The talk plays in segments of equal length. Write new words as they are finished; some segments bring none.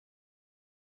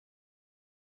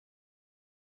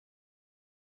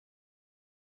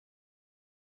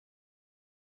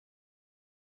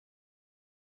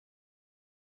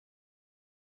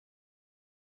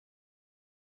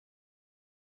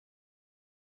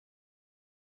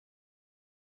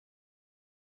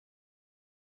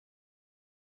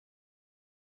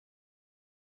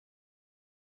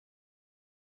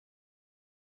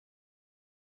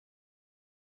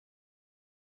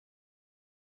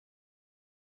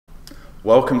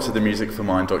Welcome to the Music for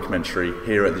Mind documentary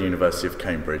here at the University of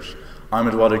Cambridge. I'm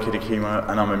Eduardo Kidikimo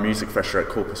and I'm a music fresher at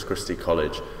Corpus Christi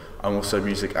College. I'm also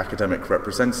music academic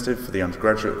representative for the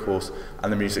undergraduate course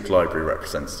and the music library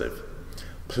representative.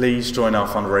 Please join our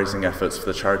fundraising efforts for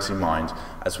the charity Mind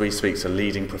as we speak to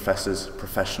leading professors,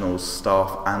 professionals,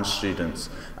 staff and students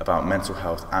about mental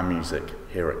health and music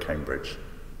here at Cambridge.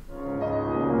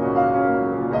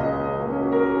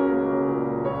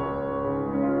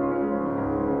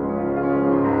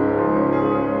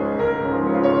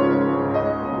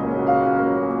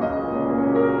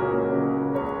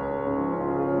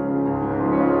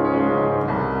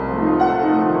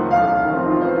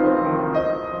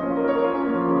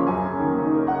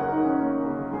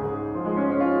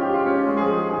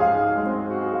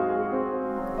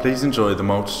 Please enjoy the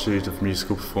multitude of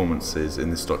musical performances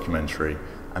in this documentary,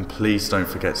 and please don't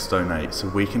forget to donate so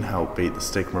we can help beat the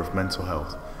stigma of mental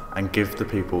health and give the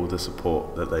people the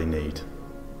support that they need.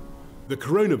 The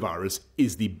coronavirus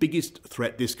is the biggest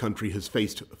threat this country has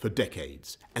faced for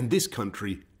decades, and this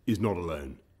country is not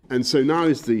alone. And so now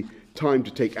is the time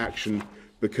to take action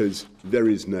because there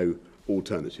is no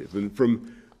alternative. And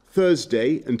from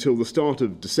Thursday until the start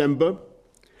of December,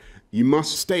 you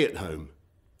must stay at home,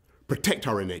 protect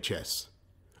our NHS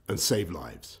and save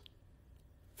lives.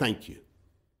 Thank you.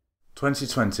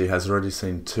 2020 has already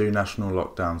seen 2 national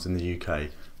lockdowns in the UK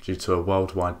due to a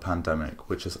worldwide pandemic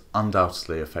which has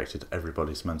undoubtedly affected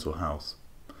everybody's mental health.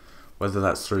 Whether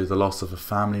that's through the loss of a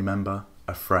family member,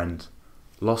 a friend,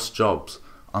 lost jobs,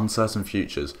 uncertain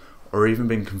futures, or even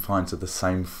being confined to the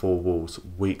same 4 walls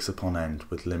weeks upon end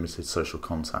with limited social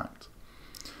contact.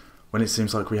 When it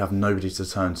seems like we have nobody to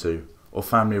turn to, or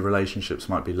family relationships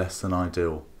might be less than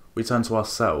ideal, we turn to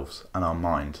ourselves and our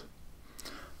mind.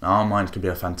 Now, our mind can be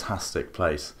a fantastic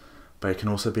place, but it can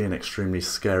also be an extremely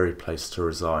scary place to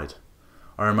reside.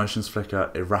 Our emotions flicker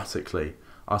erratically,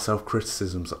 our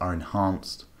self-criticisms are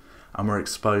enhanced, and we're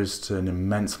exposed to an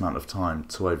immense amount of time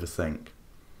to overthink.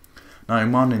 Now,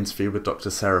 in one interview with Dr.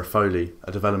 Sarah Foley,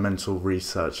 a developmental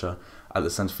researcher at the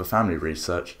Centre for Family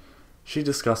Research, she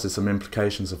discusses some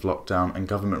implications of lockdown and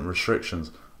government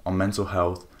restrictions on mental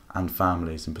health and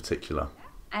families in particular.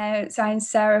 So I'm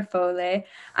Sarah Foley.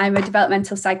 I'm a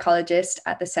developmental psychologist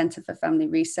at the Centre for Family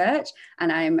Research,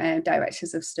 and I'm Director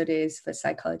of Studies for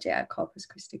Psychology at Corpus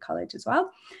Christi College as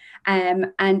well. And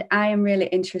I am really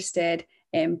interested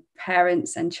in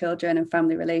parents and children and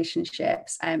family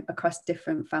relationships across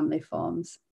different family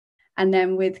forms. And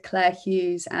then with Claire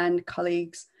Hughes and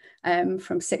colleagues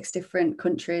from 6 different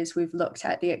countries, we've looked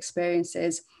at the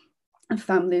experiences of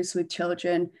families with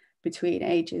children between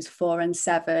ages 4 and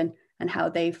 7 and how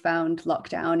they found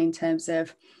lockdown in terms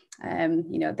of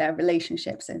their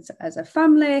relationships as a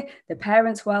family, the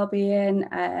parents' well-being,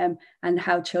 and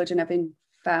how children have been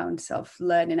found sort of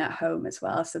learning at home as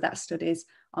well. So that study's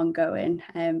ongoing,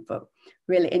 but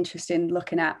really interesting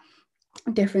looking at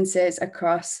differences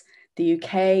across the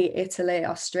UK, Italy,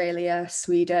 Australia,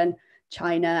 Sweden,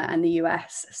 China and the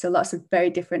US. So lots of very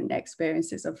different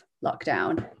experiences of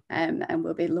lockdown, and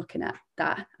we'll be looking at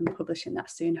that and publishing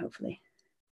that soon, hopefully.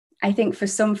 I think for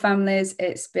some families,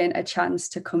 it's been a chance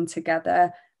to come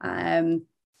together and,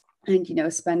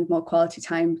 spend more quality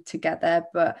time together.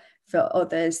 But for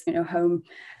others, home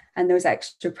and those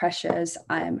extra pressures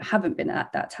haven't been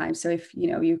at that time. So if,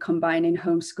 you're combining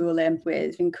homeschooling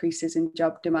with increases in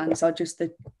job demands or just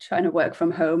the trying to work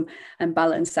from home and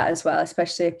balance that as well,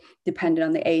 especially depending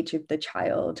on the age of the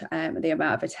child, the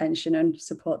amount of attention and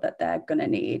support that they're going to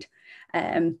need.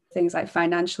 Things like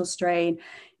financial strain,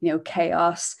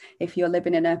 chaos. If you're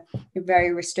living in a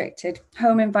very restricted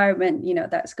home environment,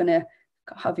 that's going to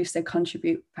obviously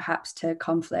contribute perhaps to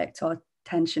conflict or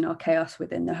tension or chaos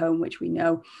within the home, which we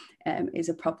know is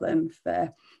a problem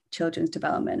for children's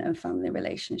development and family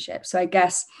relationships. So I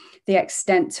guess the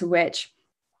extent to which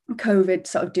COVID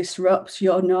sort of disrupts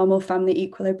your normal family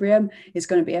equilibrium is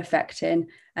going to be affecting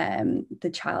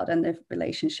the child and the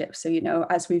relationship. So,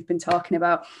 as we've been talking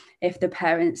about, if the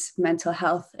parents' mental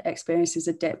health experiences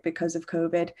a dip because of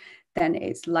COVID, then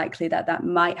it's likely that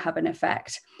might have an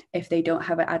effect if they don't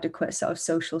have an adequate sort of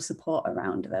social support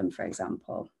around them, for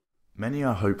example. Many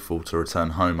are hopeful to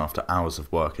return home after hours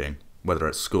of working, whether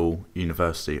at school,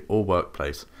 university or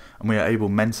workplace, and we are able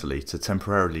mentally to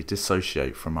temporarily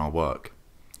dissociate from our work.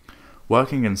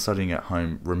 Working and studying at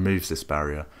home removes this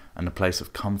barrier, and a place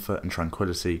of comfort and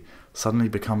tranquility suddenly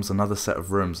becomes another set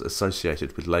of rooms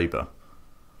associated with labour.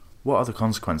 What are the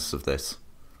consequences of this?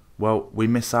 Well, we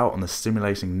miss out on the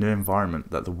stimulating new environment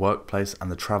that the workplace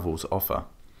and the travels offer.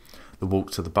 The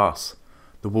walk to the bus,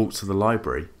 the walk to the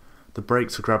library, the break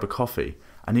to grab a coffee,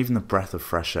 and even the breath of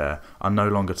fresh air are no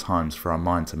longer times for our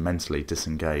mind to mentally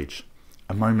disengage.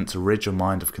 A moment to rid your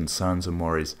mind of concerns and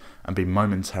worries and be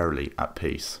momentarily at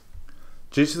peace.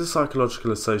 Due to the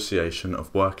psychological association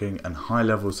of working and high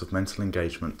levels of mental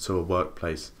engagement to a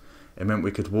workplace, it meant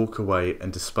we could walk away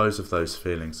and dispose of those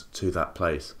feelings to that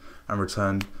place and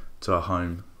return to our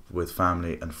home with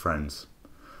family and friends.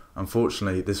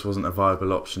 Unfortunately, this wasn't a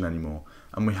viable option anymore,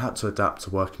 and we had to adapt to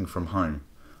working from home,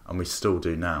 and we still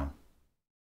do now.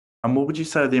 And what would you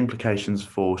say are the implications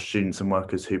for students and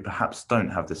workers who perhaps don't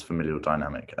have this familial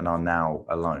dynamic and are now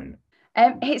alone?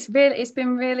 It's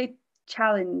been really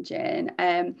challenging.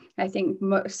 I think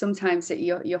sometimes that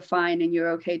you're fine and you're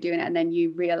okay doing it, and then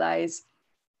you realise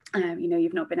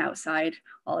you've not been outside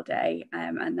all day,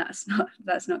 and that's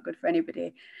not good for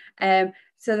anybody.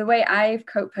 So the way I've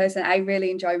coped personally, I really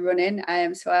enjoy running.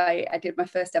 So I did my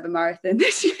first ever marathon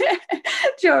this year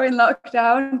during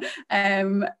lockdown,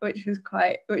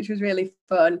 which was really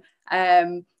fun.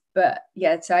 But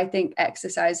yeah, so I think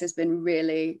exercise has been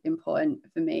really important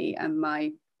for me and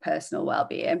my personal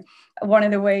well-being. One of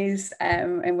the ways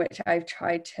in which I've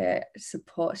tried to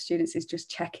support students is just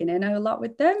checking in a lot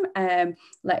with them,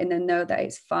 letting them know that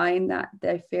it's fine that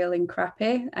they're feeling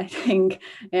crappy, I think,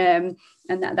 and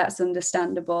that's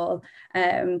understandable.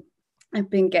 I've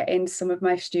been getting some of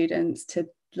my students to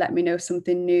let me know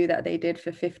something new that they did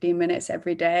for 15 minutes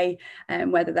every day,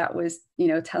 and whether that was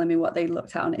telling me what they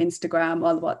looked at on Instagram,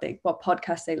 or what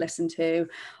podcast they listened to,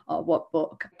 or what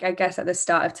book. I guess at the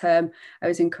start of term I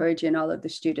was encouraging all of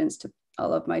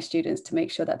my students to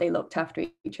make sure that they looked after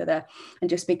each other and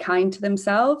just be kind to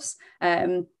themselves,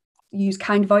 use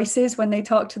kind voices when they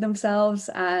talk to themselves,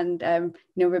 and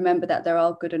remember that they're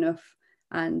all good enough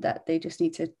and that they just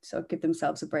need to sort of give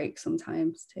themselves a break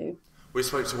sometimes too. We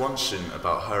spoke to one student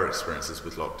about her experiences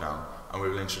with lockdown, and we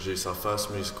will introduce our first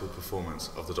musical performance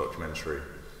of the documentary,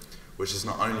 which is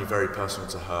not only very personal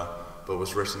to her, but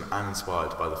was written and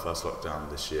inspired by the first lockdown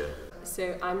this year.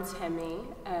 So I'm Temi.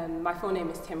 My full name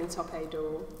is Temi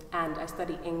Topedo, and I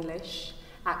study English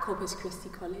at Corpus Christi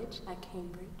College at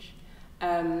Cambridge.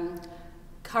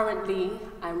 Currently,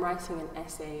 I'm writing an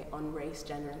essay on race,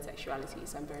 gender and sexuality,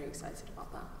 so I'm very excited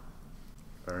about that.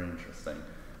 Very interesting.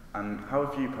 And how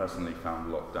have you personally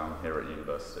found lockdown here at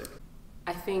university?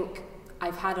 I think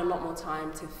I've had a lot more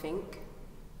time to think.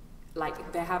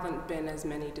 Like, there haven't been as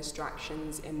many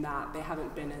distractions in that there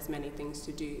haven't been as many things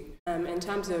to do. In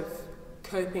terms of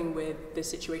coping with the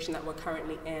situation that we're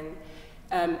currently in,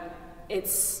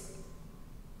 it's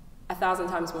 1,000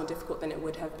 times more difficult than it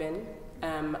would have been.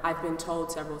 I've been told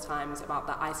several times about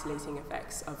the isolating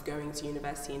effects of going to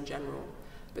university in general.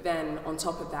 But then on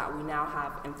top of that, we now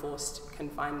have enforced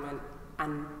confinement,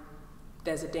 and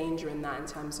there's a danger in that in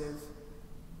terms of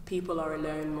people are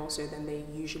alone more so than they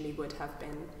usually would have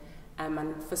been.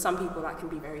 And for some people that can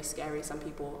be very scary. Some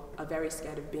people are very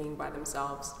scared of being by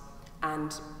themselves.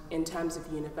 And in terms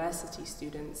of university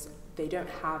students, they don't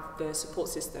have the support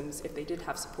systems, if they did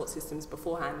have support systems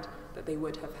beforehand, that they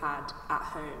would have had at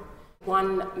home.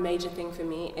 One major thing for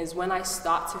me is when I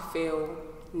start to feel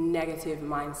negative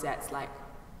mindsets like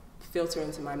filter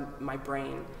into my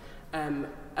brain,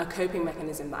 a coping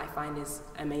mechanism that I find is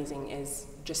amazing is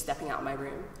just stepping out of my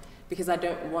room, because I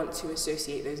don't want to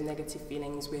associate those negative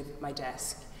feelings with my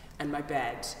desk and my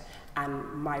bed and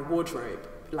my wardrobe,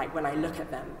 like when I look at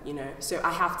them, so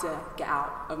I have to get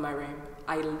out of my room.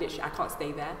 I can't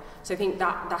stay there. So I think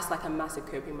that's like a massive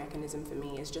coping mechanism for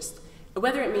me, is just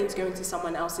whether it means going to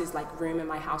someone else's like room in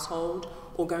my household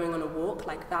or going on a walk,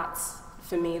 like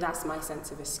for me, that's my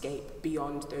sense of escape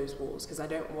beyond those walls, because I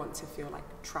don't want to feel like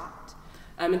trapped.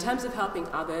 In terms of helping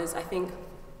others, I think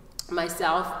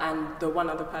myself and the one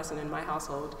other person in my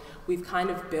household, we've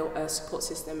kind of built a support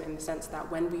system in the sense that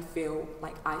when we feel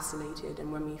like isolated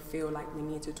and when we feel like we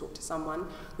need to talk to someone,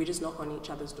 we just knock on each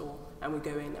other's door and we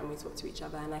go in and we talk to each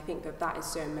other. And I think that is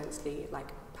so immensely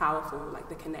like powerful, like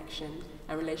the connection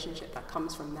and relationship that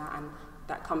comes from that, and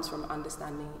that comes from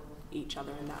understanding each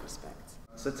other in that respect.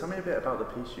 So tell me a bit about the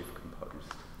piece you've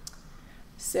composed.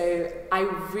 So I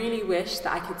really wish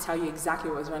that I could tell you exactly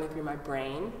what was running through my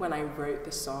brain when I wrote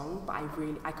the song, but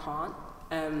I can't.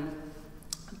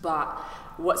 But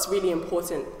what's really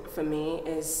important for me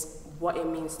is what it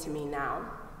means to me now.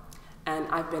 And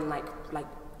I've been like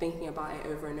thinking about it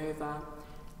over and over.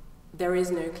 There is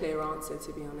no clear answer,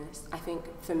 to be honest. I think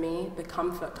for me, the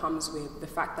comfort comes with the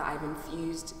fact that I've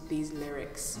infused these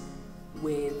lyrics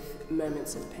with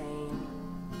moments of pain,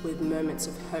 with moments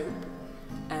of hope.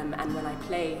 And when I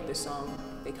play the song,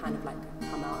 they kind of like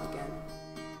come out again.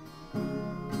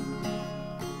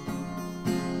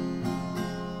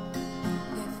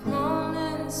 If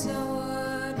moments are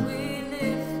what we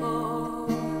live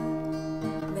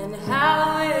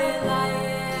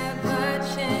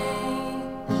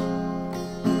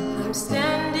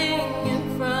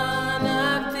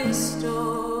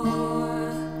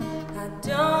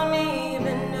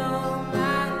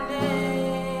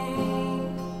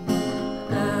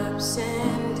Ups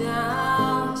and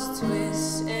downs,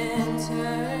 twists and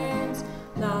turns,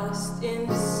 lost in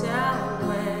the sound.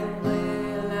 When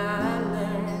will I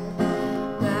learn?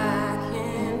 Back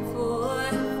and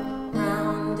forth,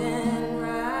 round and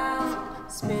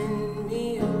round, spin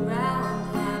me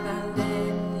around. Have I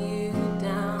let you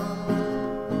down?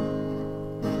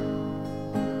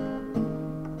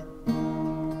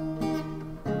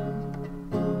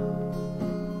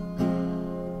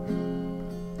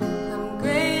 I'm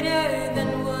greater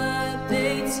than what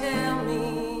they tell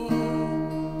me.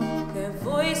 Their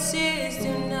voices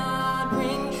do not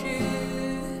ring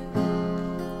true.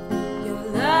 Your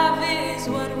love is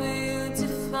what will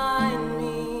define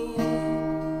me.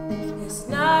 It's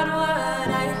not what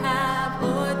I have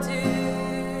or do.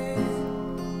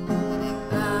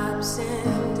 Ups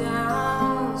and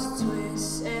downs,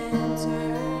 twists and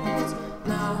turns,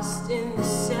 lost in the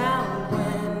sound.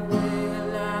 When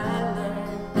will I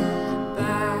learn?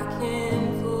 Back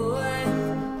and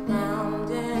forth, round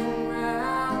and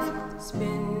round,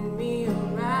 spin me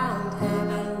around. Have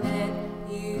I let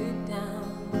you down?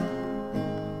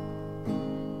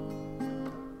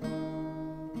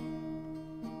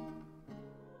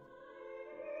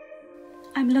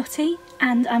 I'm Lottie,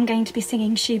 and I'm going to be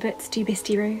singing Schubert's Du bist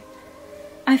die Ruhe.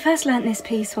 I first learnt this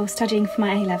piece while studying for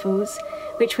my A-levels,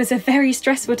 which was a very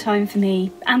stressful time for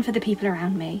me and for the people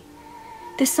around me.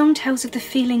 This song tells of the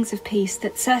feelings of peace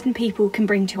that certain people can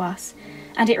bring to us,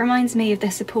 and it reminds me of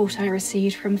the support I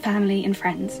received from family and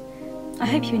friends. I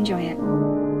hope you enjoy it.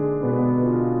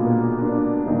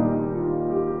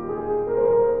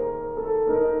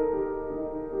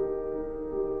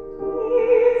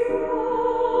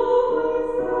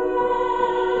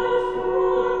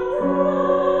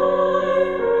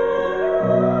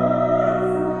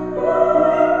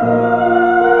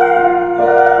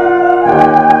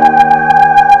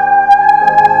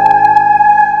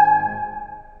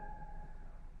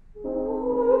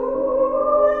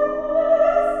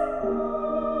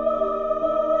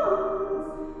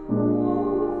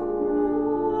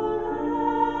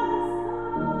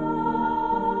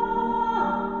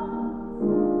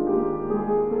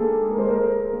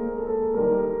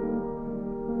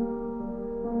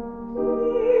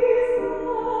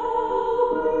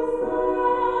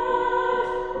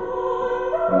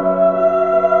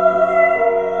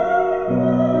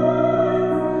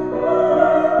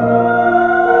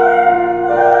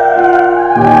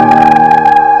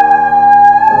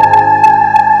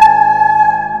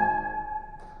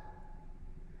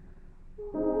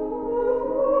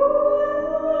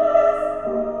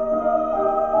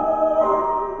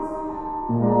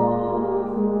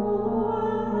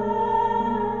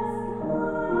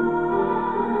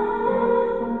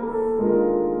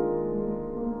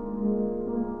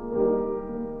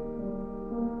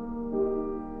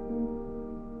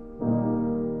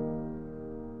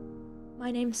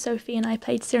 My name's Sophie and I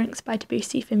played Syrinx by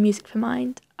Debussy for Music for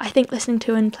Mind. I think listening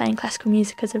to and playing classical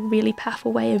music is a really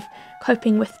powerful way of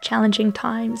coping with challenging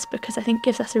times, because I think it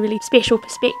gives us a really special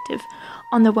perspective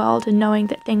on the world and knowing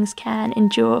that things can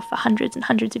endure for hundreds and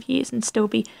hundreds of years and still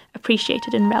be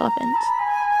appreciated and relevant.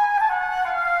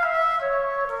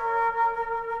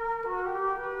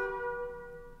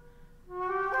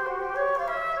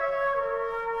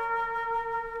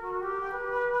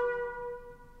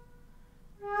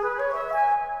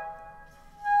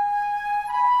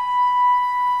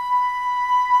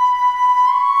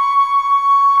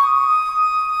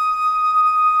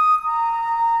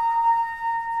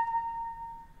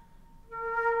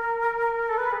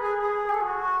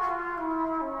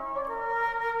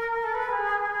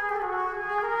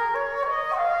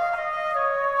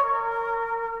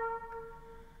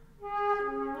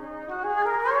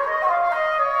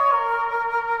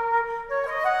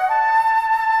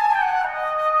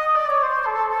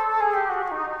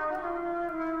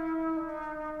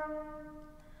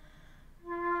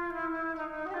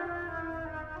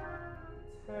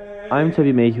 I'm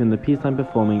Toby Mayhew, and the piece I'm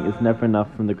performing is Never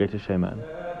Enough from The Greatest Showman.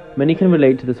 Many can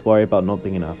relate to this worry about not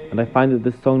being enough, and I find that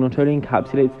this song not only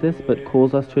encapsulates this, but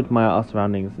calls us to admire our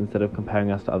surroundings instead of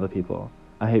comparing us to other people.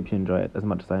 I hope you enjoy it as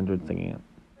much as I enjoyed singing it.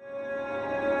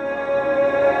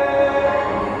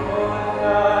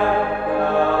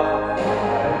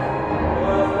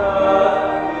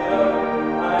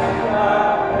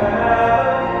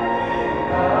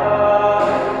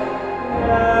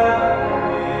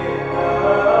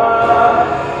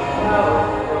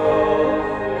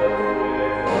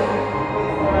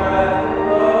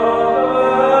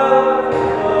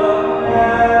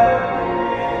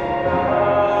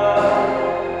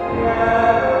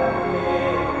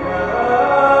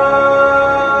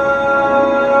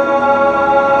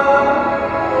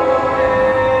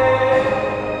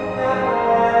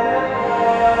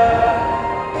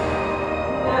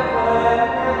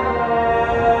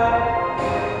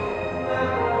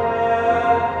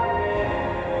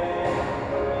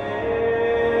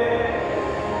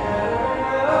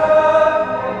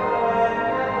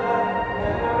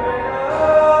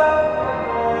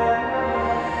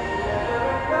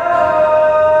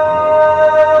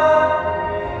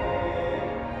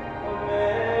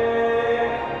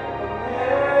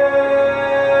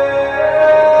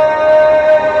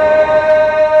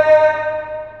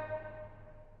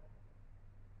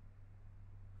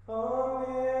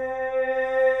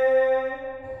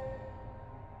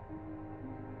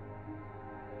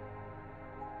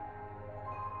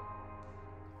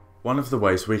 One of the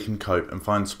ways we can cope and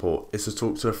find support is to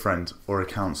talk to a friend or a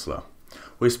counsellor.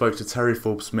 We spoke to Terry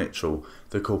Forbes Mitchell,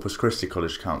 the Corpus Christi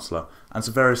College counsellor, and to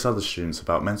various other students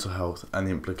about mental health and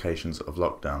the implications of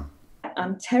lockdown.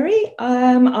 I'm Terry.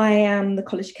 I am the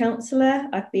college counsellor.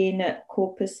 I've been at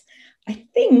Corpus, I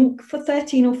think, for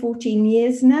 13 or 14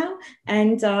 years now,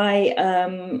 and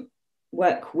I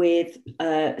work with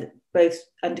both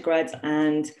undergrads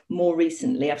and more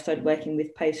recently I've started working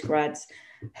with postgrads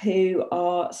who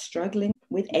are struggling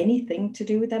with anything to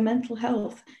do with their mental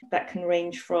health. That can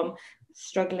range from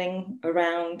struggling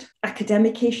around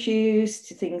academic issues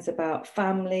to things about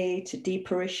family to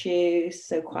deeper issues,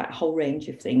 so quite a whole range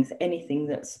of things. Anything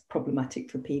that's problematic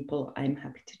for people, I'm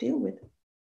happy to deal with.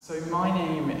 So my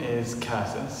name is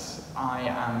Curtis. I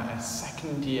am a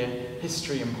second year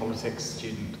history and politics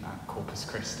student at Corpus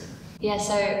Christi. Yeah,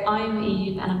 so I'm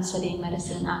Eve and I'm studying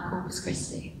medicine at Corpus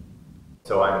Christi.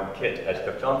 So I'm Kit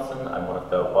Edgecliff-Johnson. I'm one of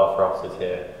the welfare officers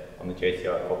here on the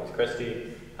JCO at Corpus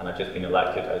Christi, and I've just been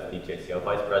elected as the JCO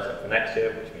Vice President for next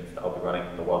year, which means that I'll be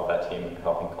running the welfare team and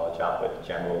helping college out with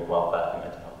general welfare and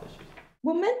mental health issues.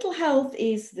 Well, mental health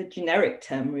is the generic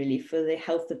term really for the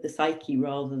health of the psyche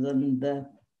rather than the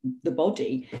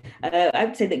body. I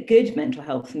would say that good mental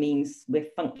health means we're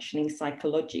functioning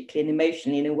psychologically and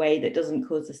emotionally in a way that doesn't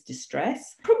cause us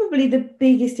distress. Probably the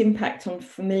biggest impact on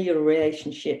familial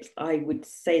relationships, I would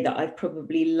say that I've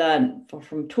probably learned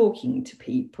from talking to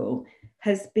people,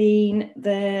 has been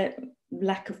the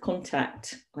lack of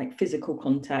contact, like physical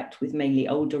contact with mainly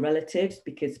older relatives,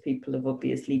 because people have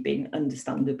obviously been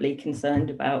understandably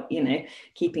concerned about,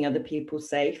 keeping other people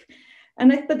safe.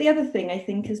 But the other thing I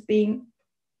think has been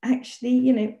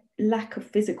actually, lack of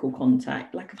physical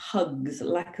contact, lack of hugs,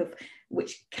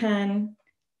 which can,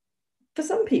 for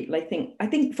some people, I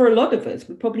think for a lot of us,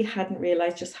 we probably hadn't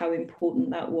realised just how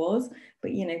important that was.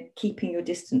 But, keeping your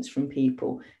distance from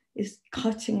people is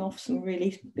cutting off some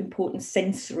really important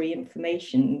sensory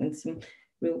information and some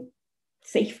real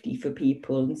safety for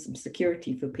people and some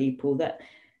security for people that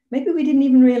maybe we didn't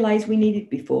even realise we needed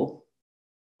before.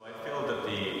 I feel that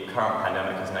the current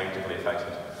pandemic has negatively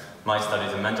affected my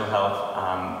studies in mental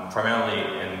health, primarily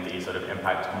in the sort of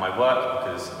impact on my work,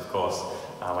 because of course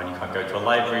when you can't go to a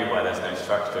library where there's no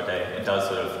structure to a day, it does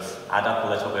sort of add up a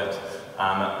little bit.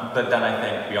 But then I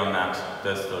think beyond that,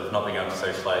 the sort of not being able to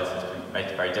socialise has made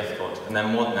it very difficult. And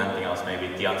then more than anything else, maybe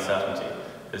the uncertainty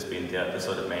has been the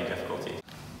sort of main difficulty.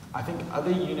 I think other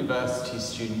university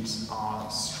students are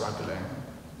struggling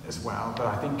as well, but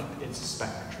I think it's a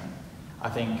spectrum. I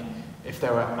think if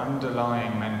there are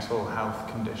underlying mental health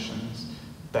conditions,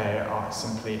 they are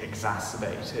simply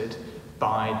exacerbated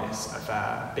by this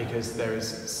affair because there is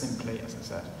simply, as I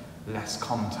said, less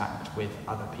contact with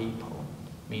other people,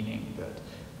 meaning that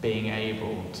being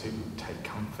able to take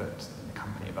comfort in the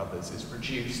company of others is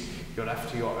reduced. You're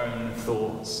left to your own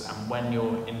thoughts, and when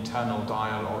your internal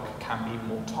dialogue can be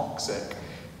more toxic,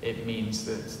 it means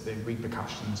that the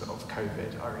repercussions of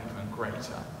COVID are even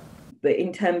greater. But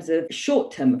in terms of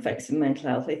short-term effects of mental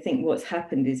health, I think what's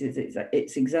happened is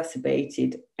it's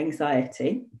exacerbated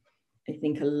anxiety. I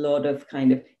think a lot of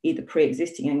kind of either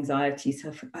pre-existing anxieties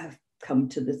have come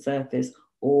to the surface,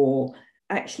 or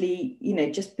actually,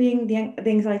 just being the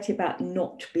anxiety about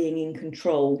not being in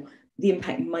control. The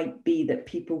impact might be that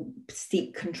people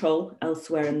seek control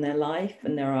elsewhere in their life,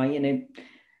 and there are,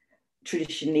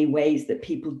 traditionally ways that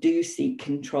people do seek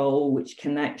control, which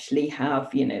can actually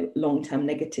have, long-term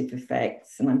negative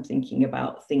effects. And I'm thinking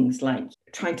about things like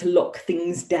trying to lock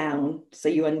things down so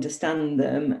you understand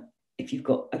them. If you've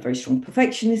got a very strong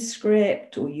perfectionist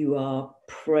script, or you are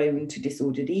prone to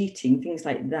disordered eating, things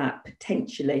like that,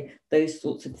 potentially those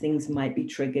sorts of things might be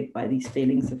triggered by these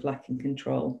feelings of lacking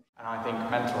control. And I think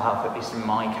mental health, at least in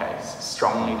my case,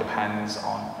 strongly depends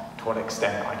on to what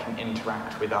extent I can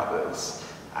interact with others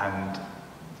and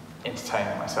entertain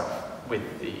myself with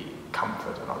the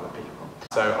comfort of other people.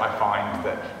 So I find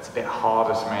that it's a bit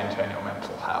harder to maintain your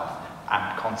mental health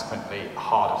and consequently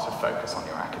harder to focus on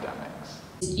your academics.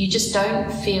 You just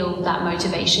don't feel that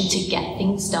motivation to get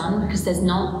things done because there's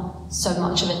not so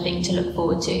much of a thing to look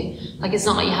forward to. Like, it's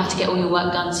not like you have to get all your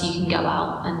work done so you can go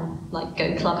out and like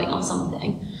go clubbing or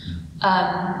something.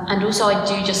 And also I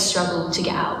do just struggle to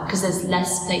get out because there's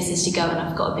less places to go and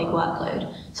I've got a big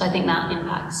workload. So I think that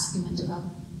impacts your mental health.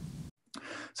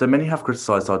 So many have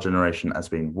criticised our generation as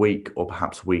being weak or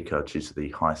perhaps weaker due to the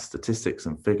high statistics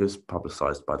and figures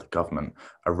publicised by the government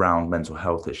around mental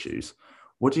health issues.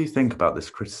 What do you think about this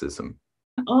criticism?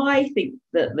 I think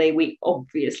that we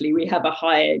have a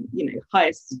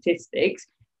higher statistics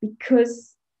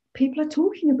because people are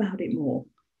talking about it more.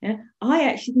 Yeah, I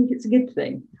actually think it's a good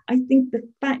thing. I think the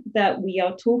fact that we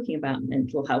are talking about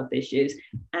mental health issues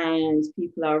and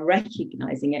people are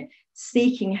recognizing it,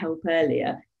 seeking help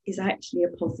earlier, is actually a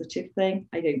positive thing.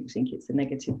 I don't think it's a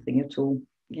negative thing at all.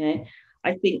 Yeah,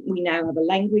 I think we now have a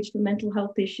language for mental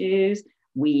health issues.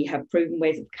 We have proven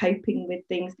ways of coping with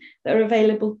things that are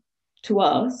available to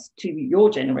us, to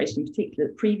your generation in particular,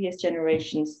 that previous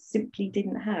generations simply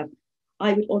didn't have.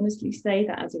 I would honestly say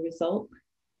that as a result,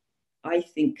 I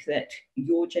think that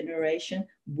your generation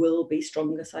will be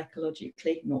stronger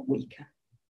psychologically, not weaker.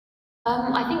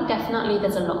 I think definitely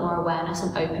there's a lot more awareness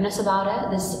and openness about it.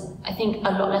 There's, I think,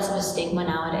 a lot less of a stigma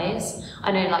nowadays.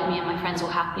 I know, like, me and my friends will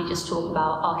happily just talk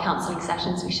about our counselling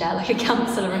sessions. We share like a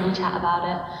counsellor and we chat about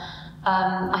it.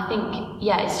 I think,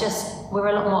 yeah, it's just, we're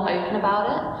a lot more open about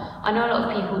it. I know a lot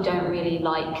of people don't really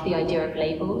like the idea of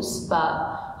labels, but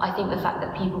I think the fact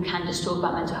that people can just talk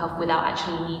about mental health without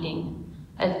actually needing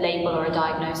a label or a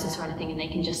diagnosis or anything, and they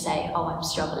can just say, oh, I'm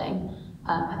struggling.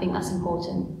 I think that's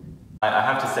important. I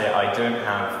have to say, I don't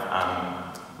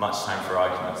have much time for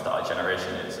arguments that our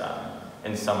generation is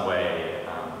in some way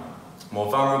more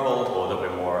vulnerable, or that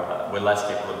we're less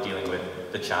capable of dealing with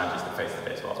the challenges that face the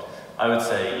face world. I would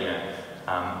say,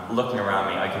 looking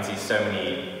around me, I can see so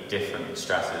many different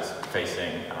stresses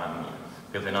facing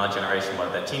people in our generation,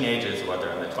 whether they're teenagers or whether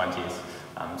they're in their 20s.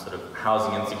 Sort of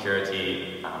housing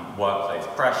insecurity, workplace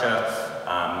pressure,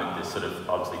 this sort of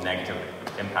obviously negative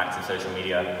impacts of social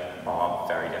media are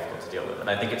very difficult to deal with. And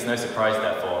I think it's no surprise,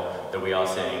 therefore, that we are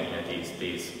seeing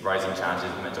these rising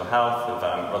challenges with mental health, with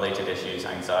related issues,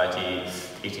 anxiety,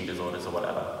 eating disorders, or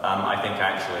whatever. I think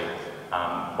actually,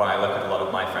 when I look at a lot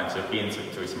of my friends who have been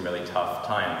through some really tough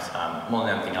times, more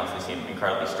than anything else, they seem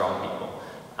incredibly strong people.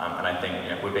 And I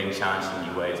think we're being challenged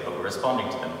in new ways, but we're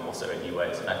responding to them also in new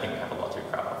ways, and I think we have a lot to be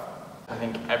proud of. I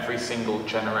think every single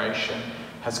generation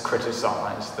has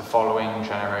criticised the following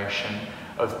generation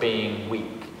of being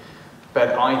weak.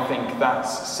 But I think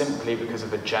that's simply because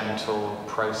of a gentle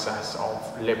process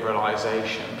of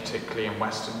liberalisation, particularly in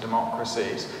Western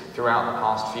democracies, throughout the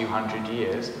past few hundred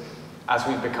years, as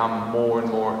we've become more and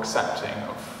more accepting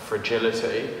of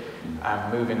fragility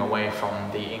and moving away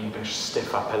from the English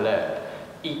stiff upper lip.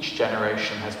 Each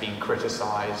generation has been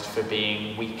criticised for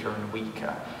being weaker and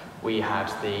weaker. We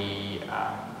had the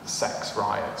sex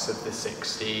riots of the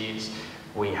 60s,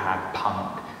 we had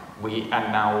punk, and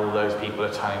now all those people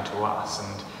are turning to us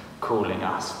and calling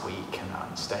us weak and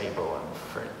unstable and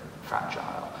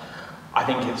fragile. I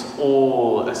think it's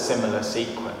all a similar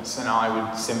sequence, and I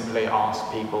would simply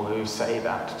ask people who say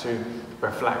that to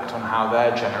reflect on how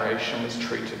their generation was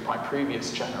treated by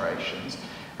previous generations,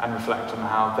 and reflect on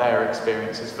how their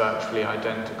experience is virtually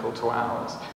identical to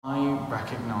ours. I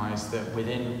recognise that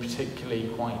within particularly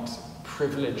quite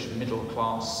privileged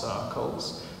middle-class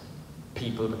circles,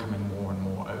 people are becoming more and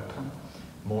more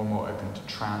open to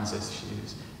trans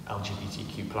issues,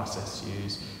 LGBTQ+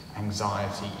 issues,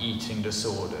 anxiety, eating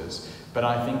disorders. But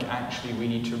I think actually we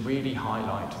need to really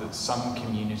highlight that some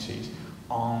communities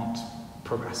aren't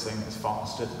progressing as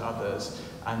fast as others,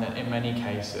 and that in many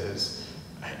cases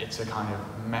it's a kind of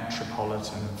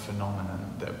metropolitan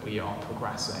phenomenon that we are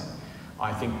progressing.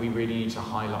 I think we really need to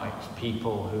highlight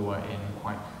people who are in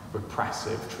quite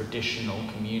repressive, traditional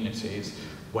communities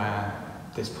where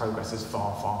this progress is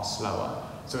far, far slower.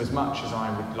 So as much as I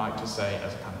would like to say,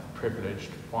 as a kind of privileged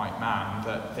white man,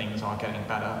 that things are getting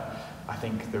better, I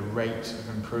think the rate of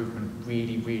improvement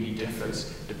really, really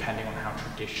differs depending on how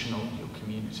traditional your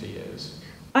community is.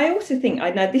 I also think, I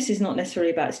know this is not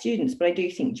necessarily about students, but I do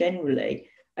think generally,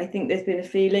 I think there's been a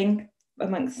feeling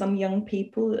amongst some young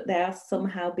people that they are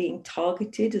somehow being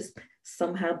targeted as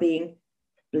somehow being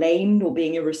blamed or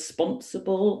being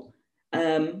irresponsible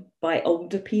by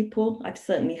older people. I've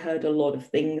certainly heard a lot of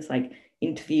things like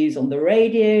interviews on the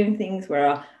radio and things where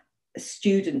our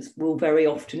students will very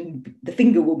often, the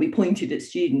finger will be pointed at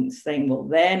students saying, well,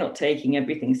 they're not taking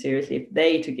everything seriously. If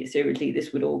they took it seriously,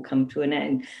 this would all come to an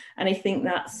end. And I think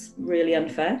that's really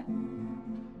unfair.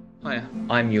 Hi,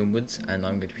 I'm Ewan Woods, and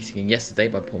I'm going to be singing Yesterday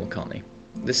by Paul McCartney.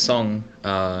 This song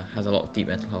has a lot of deep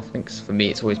mental health links. For me,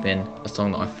 it's always been a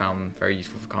song that I've found very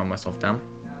useful for calming myself down.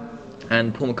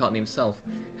 And Paul McCartney himself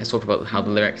has talked about how the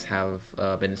lyrics have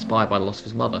been inspired by the loss of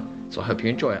his mother, so I hope you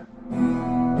enjoy it.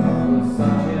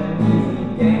 Something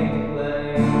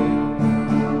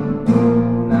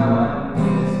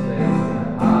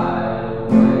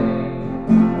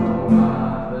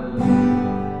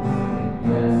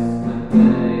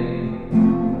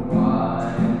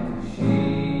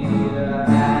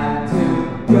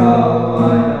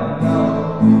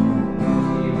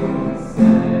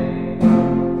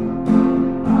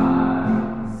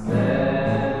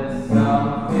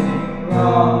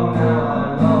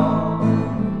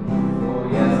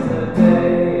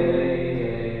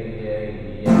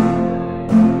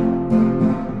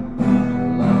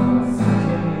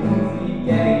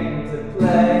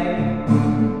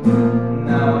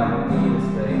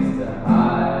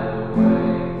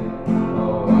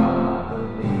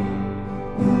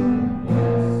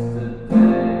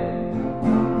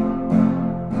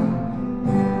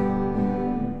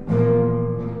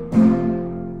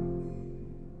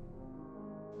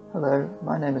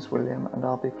is William and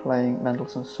I'll be playing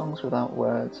Mendelssohn's Songs Without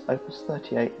Words, Opus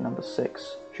 38, number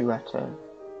 6, Duetto.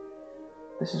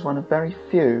 This is one of very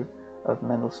few of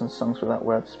Mendelssohn's Songs Without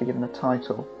Words to be given a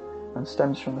title, and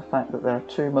stems from the fact that there are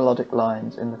two melodic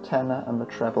lines in the tenor and the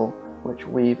treble which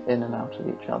weave in and out of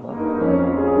each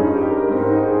other.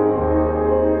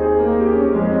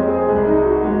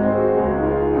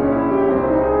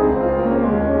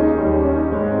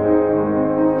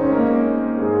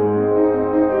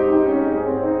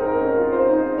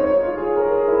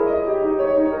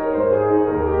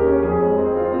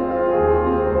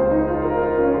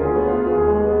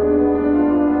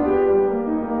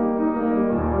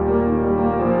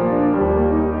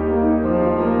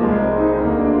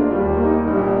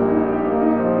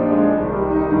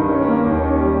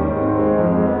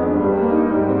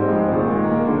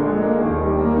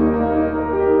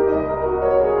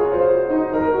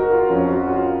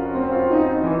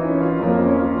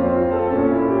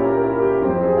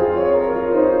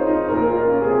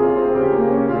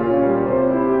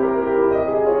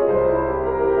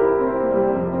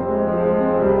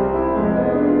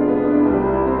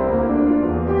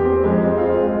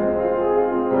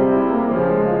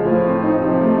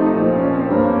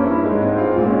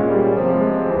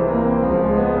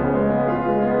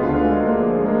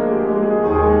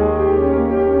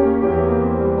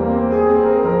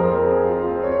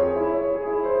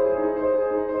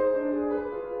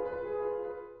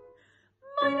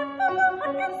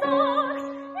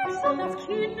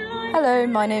 Hello,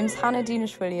 my name's Hannah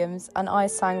Dinish-Williams and I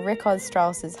sang Richard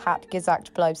Strauss's Hat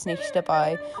gesagt bleibt's nicht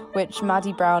dabei, which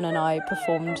Maddie Brown and I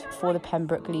performed for the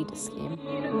Pembroke Leader Scheme.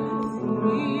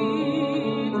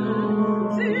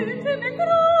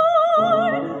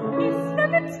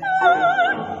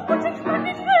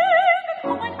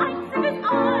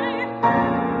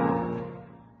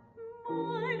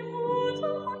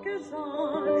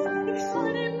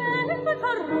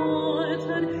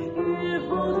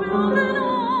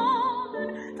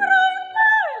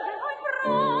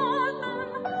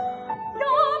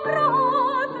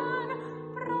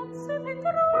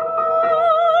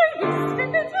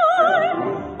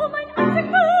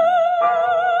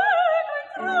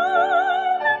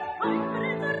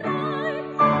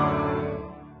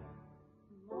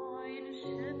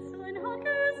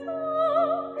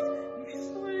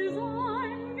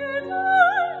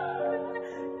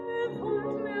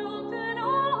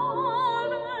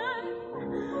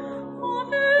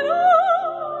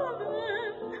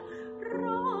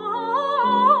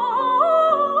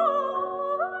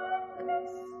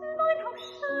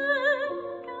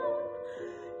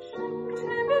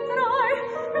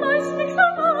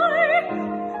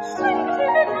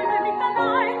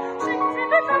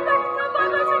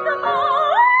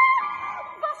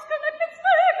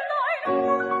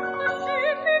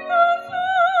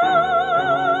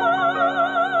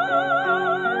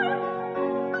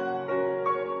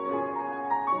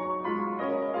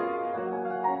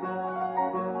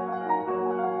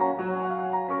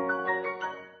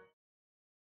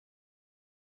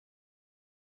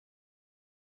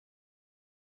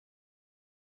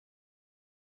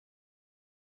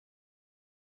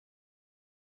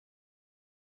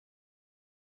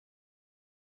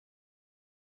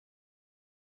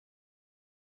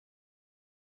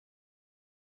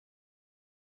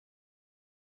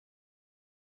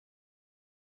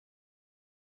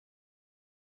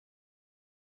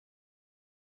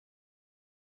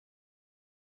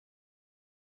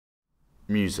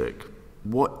 Music.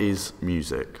 What is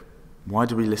music? Why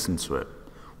do we listen to it?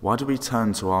 Why do we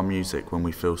turn to our music when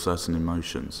we feel certain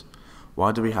emotions?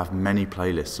 Why do we have many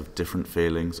playlists of different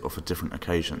feelings or for different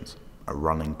occasions? A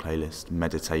running playlist,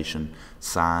 meditation,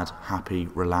 sad, happy,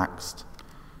 relaxed.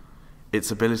 Its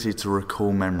ability to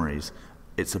recall memories,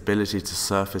 its ability to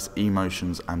surface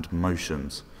emotions and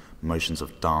motions, motions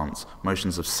of dance,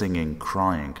 motions of singing,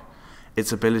 crying.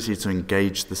 Its ability to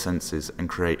engage the senses and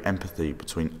create empathy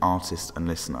between artist and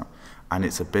listener, and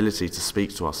its ability to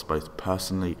speak to us both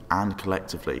personally and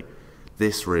collectively.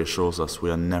 This reassures us we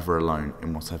are never alone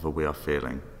in whatever we are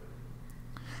feeling.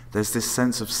 There's this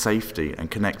sense of safety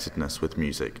and connectedness with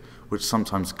music, which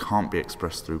sometimes can't be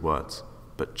expressed through words,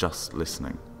 but just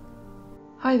listening.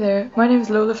 Hi there, my name is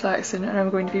Lola Flaxon and I'm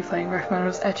going to be playing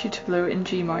Rachmaninoff's Etude Tableau in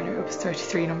G minor, opus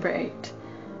 33, number 8.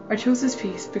 I chose this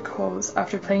piece because,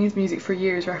 after playing his music for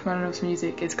years, Rachmaninoff's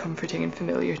music is comforting and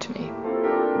familiar to me.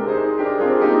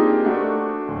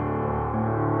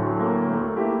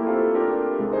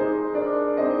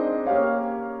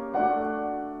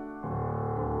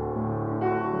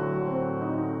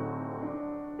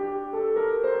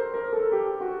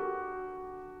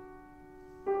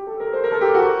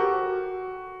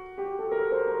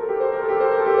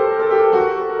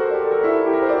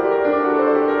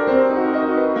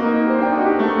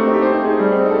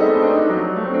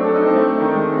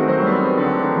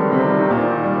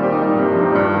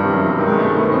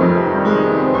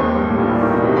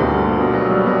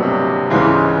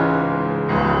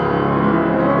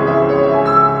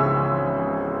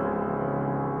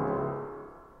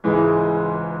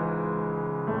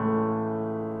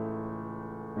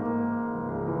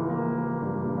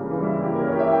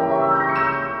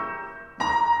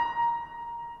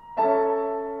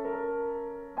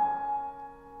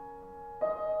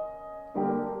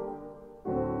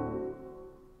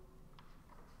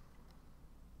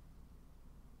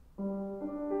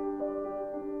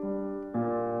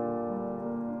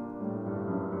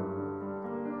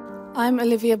 I'm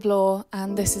Olivia Blore,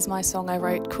 and this is my song I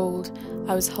wrote called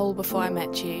I Was Whole Before I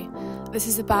Met You. This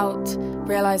is about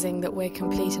realising that we're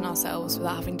complete in ourselves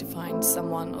without having to find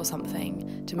someone or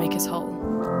something to make us whole.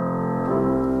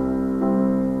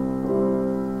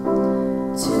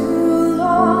 Too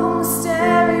long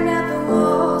staring at the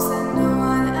walls that no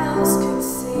one else could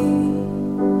see.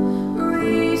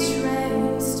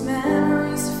 Retraced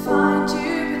memories to find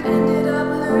you, but ended up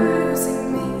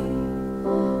losing me.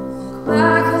 Walk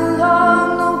back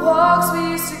along the walks we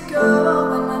used to go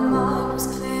when my mind was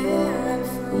clear and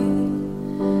free.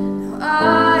 Now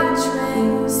I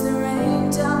trace the rain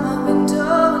down my window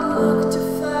and look to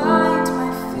find my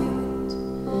feet.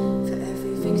 For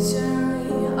every victory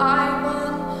I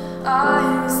won, I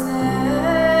was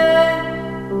there.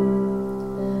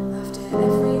 After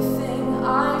everything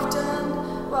I've done,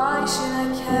 why should I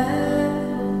care?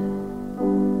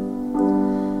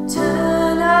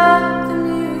 Turn up the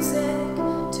music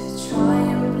to try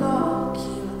and block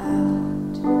you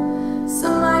out.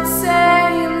 Some might say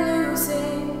I'm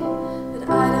losing, but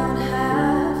I don't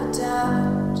have a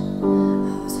doubt. I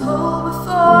was whole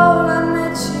before I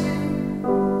met you.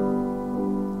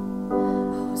 I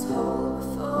was whole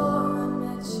before I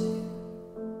met you.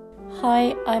 Hi,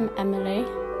 I'm Emily.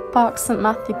 Bach's St.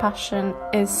 Matthew Passion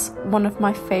is one of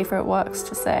my favourite works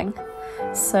to sing.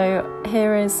 So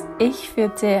here is Ich will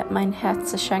dir mein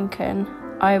Herz schenken,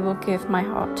 I will give my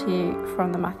heart to you,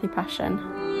 from the Matthew Passion.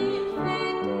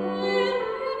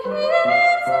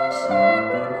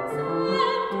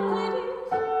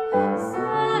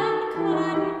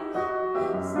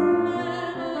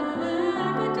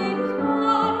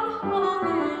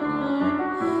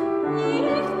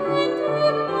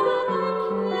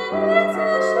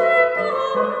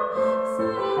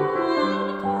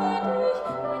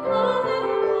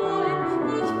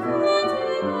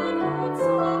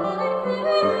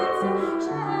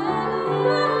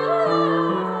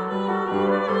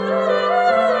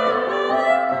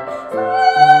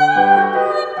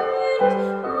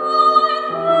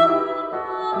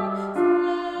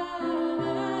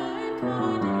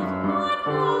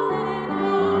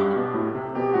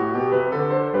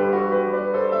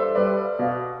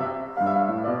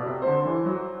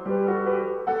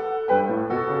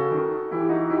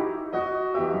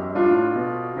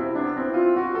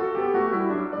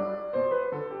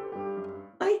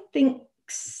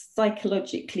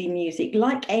 Psychologically, music,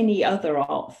 like any other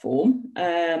art form,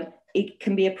 it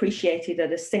can be appreciated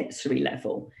at a sensory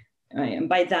level, right? And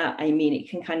by that I mean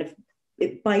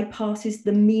it bypasses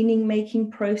the meaning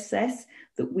making process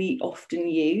that we often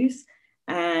use.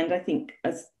 And I think,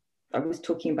 as I was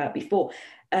talking about before,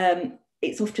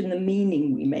 it's often the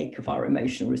meaning we make of our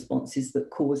emotional responses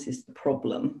that causes the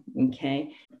problem,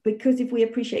 okay? Because if we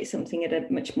appreciate something at a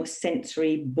much more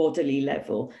sensory, bodily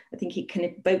level, I think it can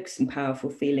evoke some powerful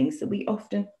feelings that we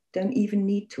often don't even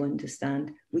need to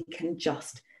understand. We can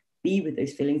just be with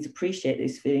those feelings, appreciate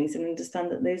those feelings, and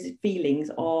understand that those feelings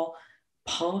are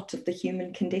part of the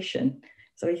human condition.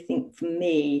 So I think for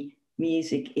me,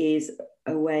 music is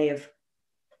a way of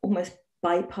almost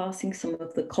bypassing some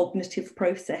of the cognitive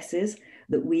processes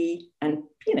that we, and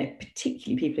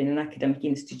particularly people in an academic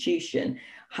institution,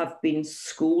 have been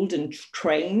schooled and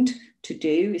trained to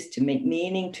do, is to make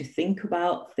meaning, to think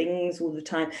about things all the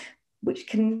time, which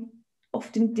can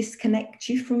often disconnect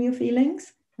you from your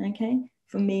feelings, okay?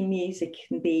 For me, music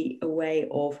can be a way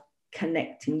of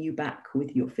connecting you back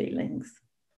with your feelings.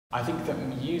 I think that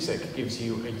music gives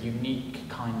you a unique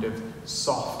kind of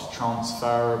soft,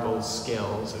 transferable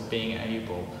skills of being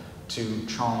able to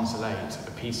translate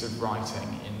a piece of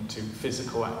writing into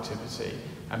physical activity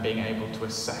and being able to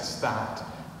assess that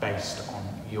based on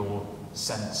your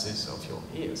senses of your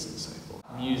ears and so forth.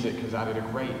 Music has added a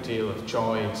great deal of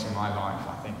joy to my life,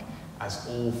 I think, as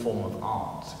all form of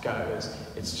art goes.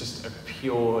 It's just a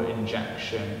pure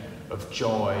injection of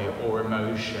joy or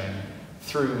emotion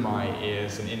through my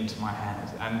ears and into my head.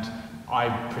 And I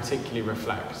particularly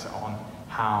reflect on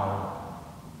how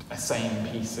a same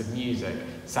piece of music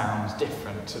sounds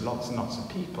different to lots and lots of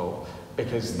people,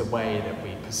 because the way that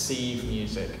we perceive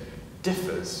music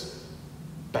differs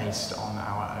based on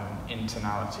our own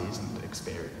internalities and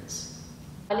experience.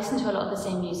 I listen to a lot of the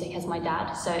same music as my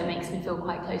dad, so it makes me feel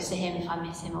quite close to him if I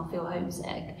miss him or feel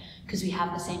homesick, because we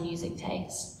have the same music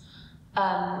tastes.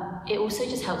 It also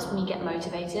just helps me get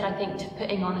motivated. I think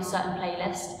putting on a certain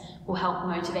playlist will help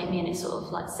motivate me, and it sort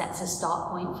of like sets a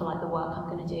start point for like the work I'm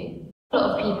going to do. A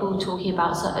lot of people talking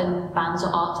about certain bands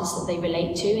or artists that they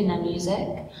relate to in their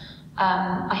music.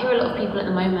 I hear a lot of people at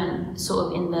the moment sort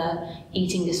of in the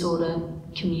eating disorder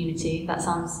community. That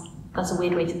sounds that's a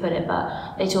weird way to put it,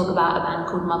 but they talk about a band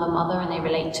called Mother Mother and they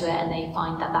relate to it and they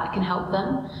find that that can help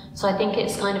them. So I think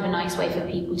it's kind of a nice way for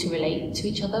people to relate to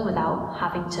each other without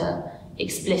having to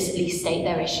explicitly state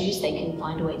their issues. They can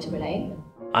find a way to relate.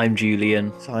 I'm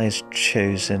Julian. The I've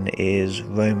chosen is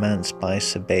Romance by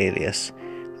Sibelius.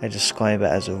 I describe it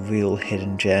as a real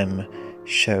hidden gem,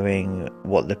 showing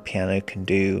what the piano can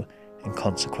do and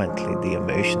consequently the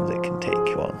emotions it can take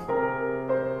you on.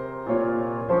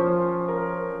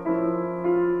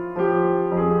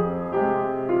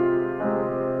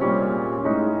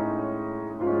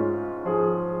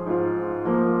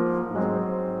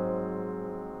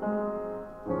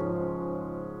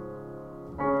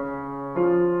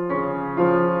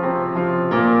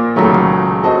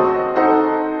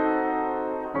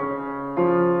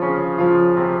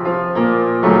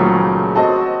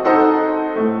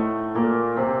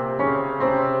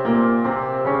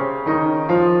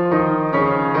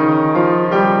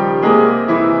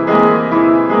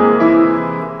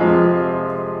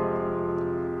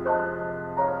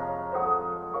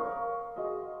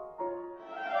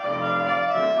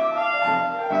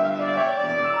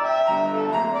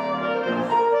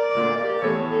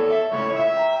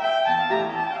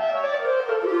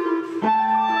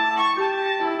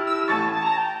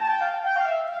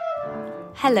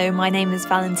 Hello, my name is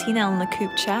Valentina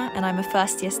Elna-Kupcha and I'm a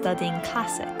first year studying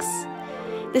classics.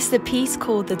 This is a piece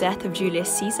called The Death of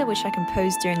Julius Caesar, which I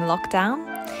composed during lockdown.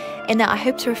 In it, I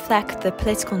hope to reflect the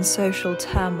political and social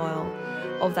turmoil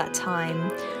of that time.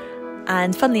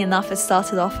 And funnily enough, it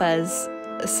started off as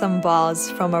some bars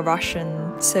from a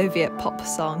Russian Soviet pop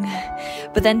song,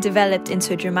 but then developed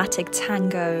into a dramatic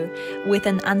tango with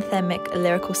an anthemic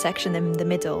lyrical section in the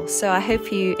middle. So I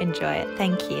hope you enjoy it.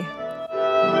 Thank you.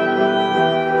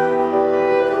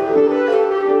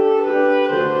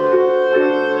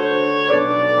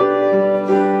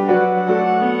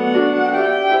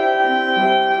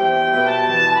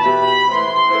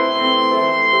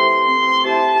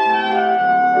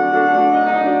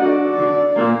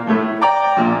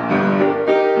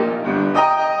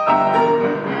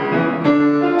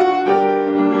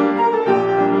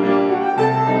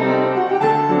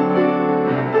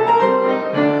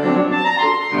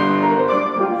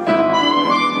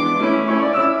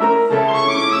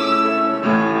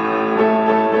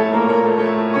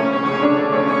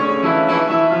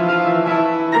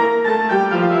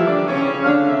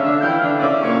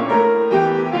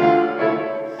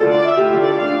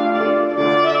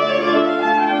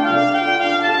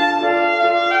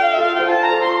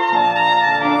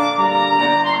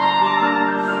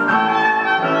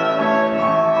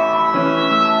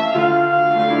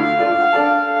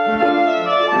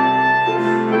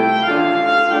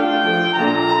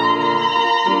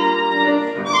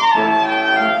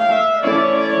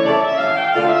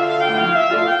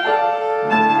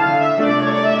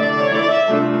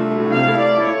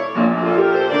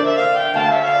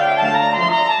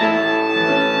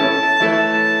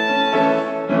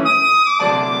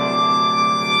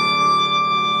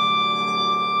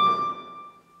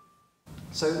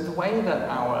 So the way that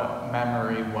our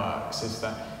memory works is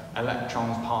that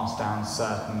electrons pass down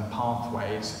certain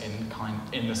pathways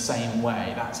in the same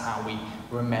way. That's how we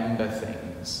remember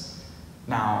things.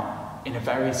 Now, in a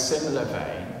very similar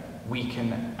vein, we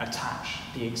can attach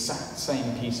the exact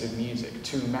same piece of music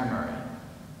to memory.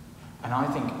 And I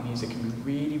think music can be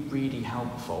really, really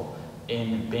helpful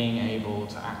in being able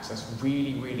to access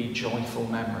really, really joyful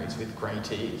memories with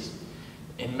great ease.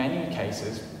 In many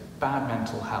cases, bad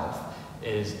mental health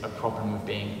is a problem of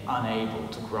being unable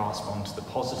to grasp onto the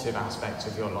positive aspects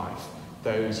of your life,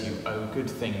 those you owe good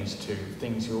things to,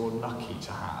 things you're lucky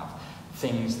to have,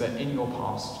 things that in your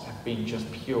past have been just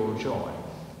pure joy.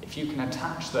 If you can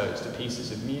attach those to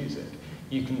pieces of music,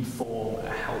 you can form a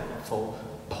helpful,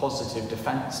 positive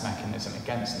defense mechanism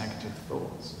against negative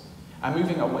thoughts. And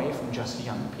moving away from just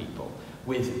young people,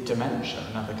 with dementia,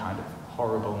 another kind of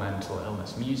horrible mental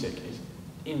illness, music is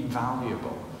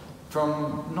invaluable.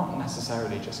 From not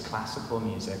necessarily just classical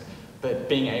music, but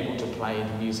being able to play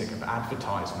the music of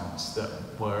advertisements that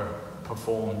were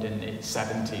performed in the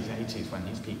 70s, 80s when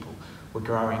these people were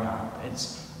growing up.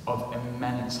 It's of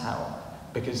immense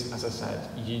help because, as I said,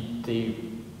 the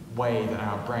way that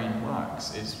our brain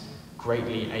works is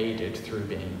greatly aided through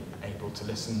being able to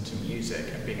listen to music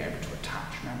and being able to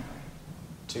attach memory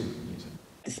to music.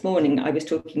 This morning I was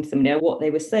talking to somebody, what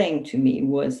they were saying to me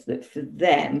was that for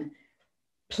them,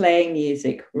 playing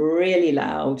music really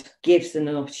loud gives them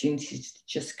an opportunity to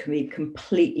just be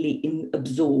completely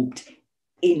absorbed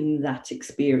in that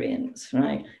experience,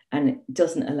 right? And it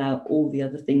doesn't allow all the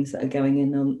other things that are going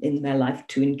in their life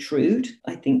to intrude.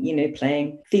 I think, you know,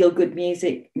 playing feel-good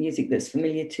music that's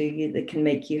familiar to you, that can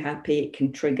make you happy, it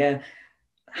can trigger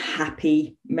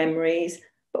happy memories,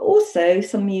 but also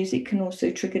some music can also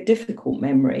trigger difficult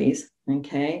memories,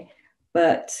 okay?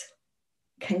 But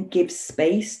can give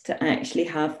space to actually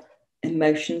have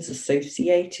emotions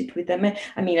associated with them.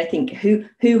 I mean, I think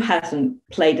who hasn't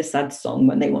played a sad song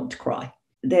when they want to cry?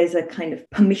 There's a kind of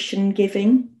permission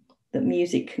giving that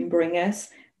music can bring us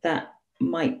that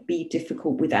might be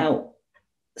difficult without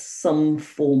some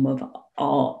form of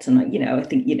art. And, you know, I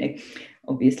think, you know,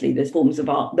 obviously there's forms of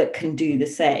art that can do the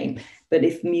same. But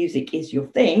if music is your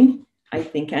thing, I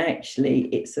think actually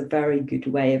it's a very good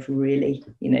way of really,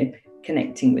 you know,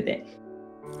 connecting with it.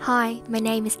 Hi, my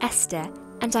name is Esther,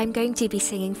 and I'm going to be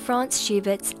singing Franz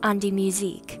Schubert's An die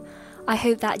Musik. I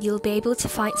hope that you'll be able to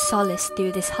find solace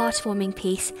through this heartwarming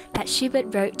piece that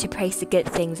Schubert wrote to praise the good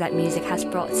things that music has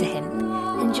brought to him.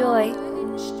 Enjoy!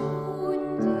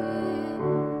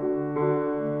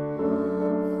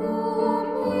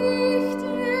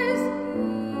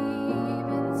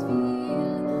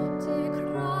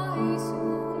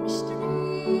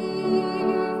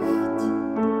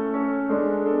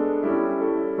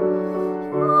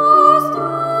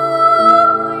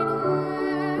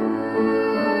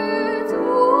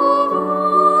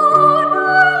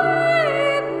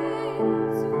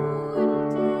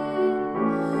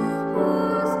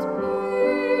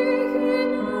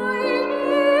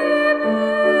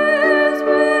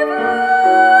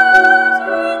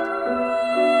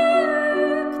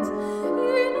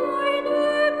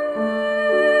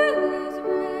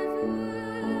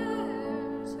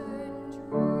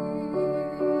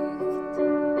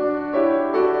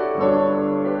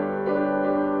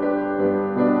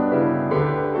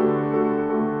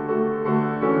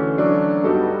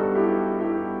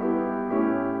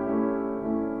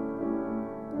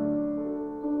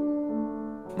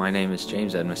 My name is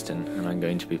James Edmiston, and I'm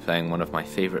going to be playing one of my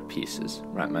favourite pieces,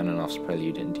 Rachmaninoff's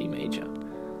Prelude in D major.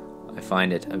 I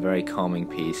find it a very calming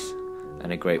piece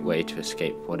and a great way to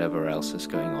escape whatever else is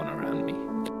going on around me.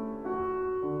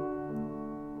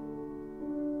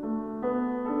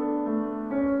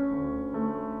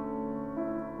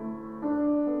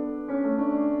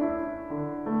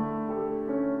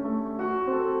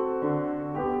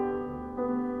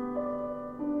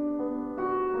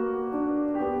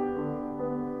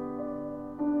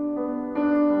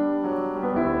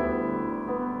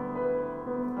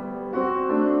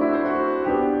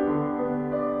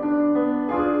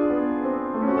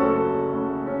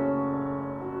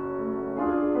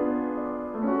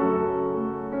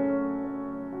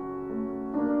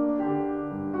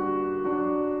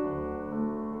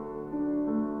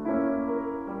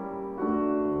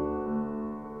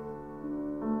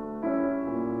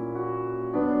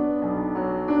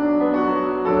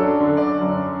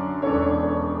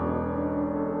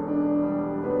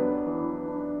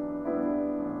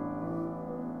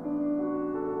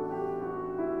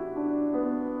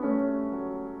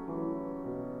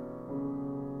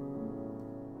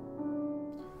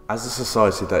 As a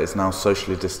society that is now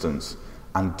socially distanced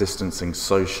and distancing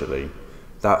socially,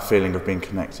 that feeling of being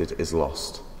connected is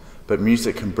lost. But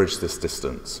music can bridge this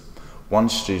distance. One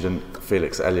student,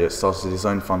 Felix, started his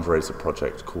own fundraiser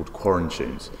project called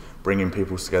Quarantunes, bringing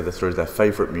people together through their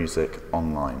favourite music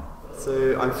online.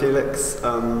 So I'm Felix,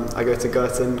 I go to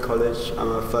Girton College,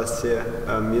 I'm a first year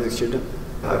music student.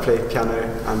 I play piano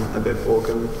and a bit of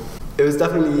organ.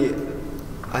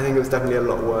 I think it was definitely a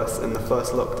lot worse in the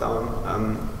first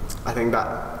lockdown. I think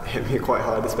that hit me quite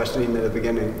hard, especially near the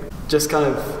beginning. Just kind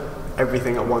of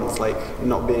everything at once, like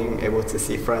not being able to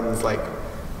see friends, like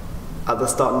at the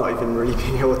start not even really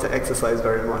being able to exercise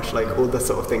very much, like all the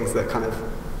sort of things that kind of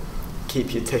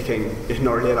keep you ticking, you're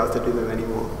not really allowed to do them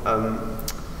anymore.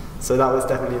 So that was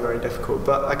definitely very difficult,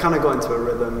 but I kind of got into a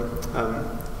rhythm.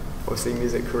 Obviously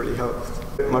music really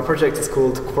helped. My project is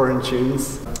called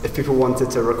Quarantunes. If people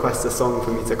wanted to request a song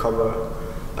for me to cover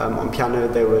on piano,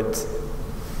 they would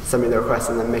send me the request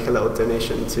and then make a little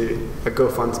donation to a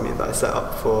GoFundMe that I set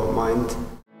up for Mind.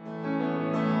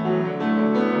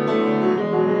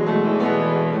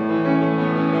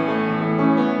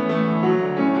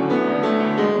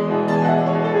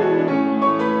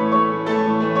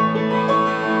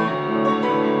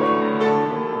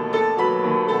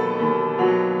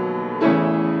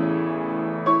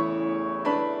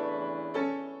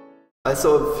 I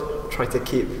sort of try to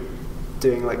keep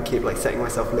setting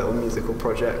myself little musical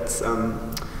projects.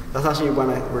 That's actually when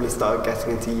I really started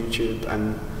getting into YouTube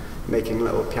and making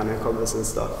little piano covers and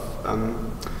stuff.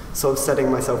 Sort of setting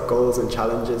myself goals and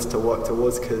challenges to work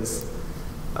towards, because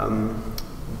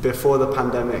before the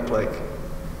pandemic, like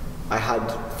I had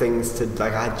things to,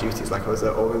 like I had duties, like I was an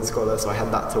organ scholar, so I had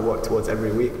that to work towards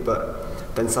every week,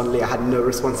 but then suddenly I had no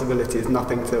responsibilities,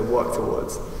 nothing to work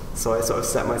towards. So I sort of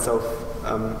set myself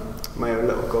my own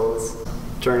little goals.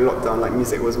 During lockdown, like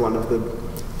music was one of the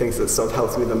things that sort of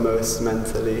helped me the most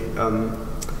mentally.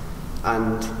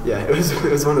 And yeah, it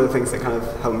was one of the things that kind of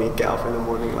helped me get up in the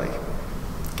morning, like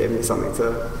gave me something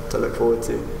to look forward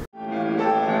to.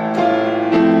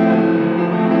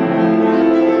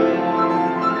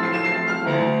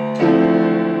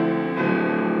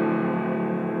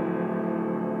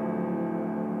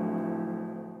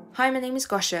 Hi, my name is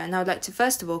Gosha, and I would like to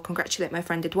first of all congratulate my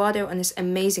friend Eduardo on this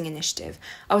amazing initiative.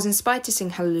 I was inspired to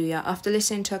sing Hallelujah after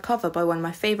listening to a cover by one of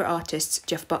my favourite artists,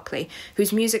 Jeff Buckley,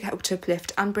 whose music helped to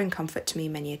uplift and bring comfort to me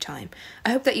many a time. I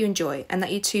hope that you enjoy, and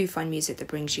that you too find music that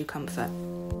brings you comfort.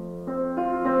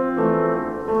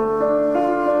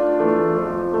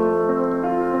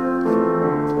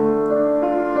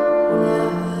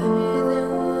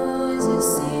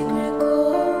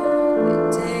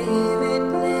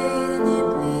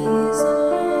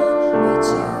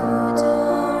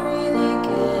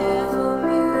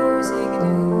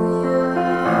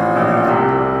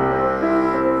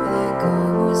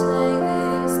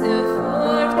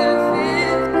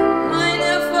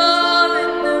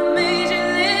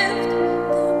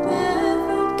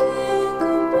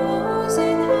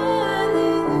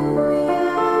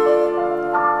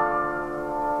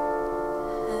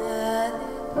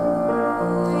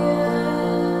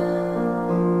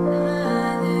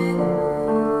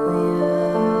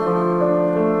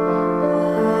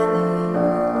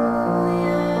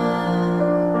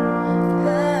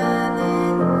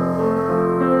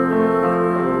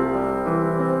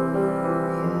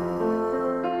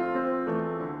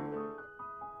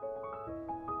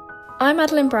 I'm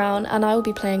Madeline Brown, and I will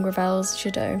be playing Ravel's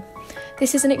Jadot.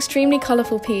 This is an extremely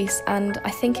colourful piece, and I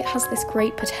think it has this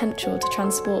great potential to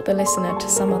transport the listener to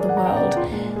some other world.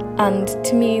 And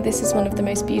to me, this is one of the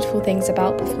most beautiful things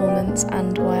about performance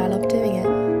and why I love doing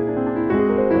it.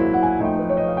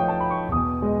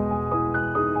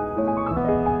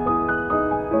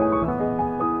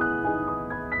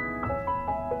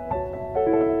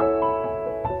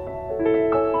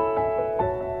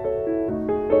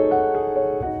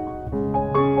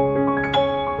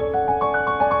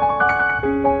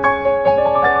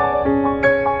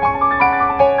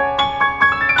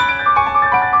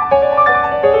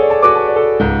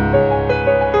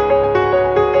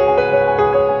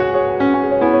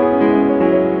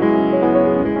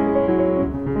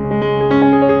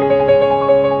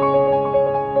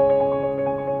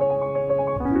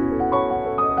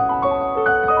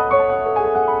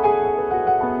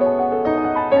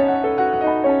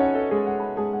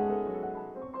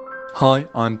 Hi,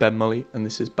 I'm Ben Mully, and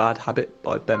this is Bad Habit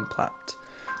by Ben Platt.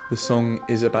 The song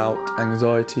is about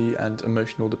anxiety and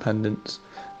emotional dependence,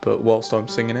 but whilst I'm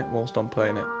singing it, whilst I'm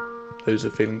playing it, those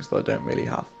are feelings that I don't really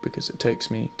have because it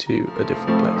takes me to a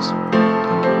different place.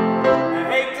 I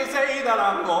hate to say that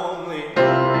I'm lonely.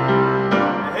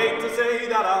 I hate to say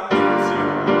that I miss you.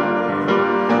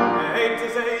 I hate to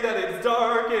say that it's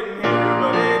dark in here,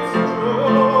 but it's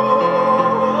true.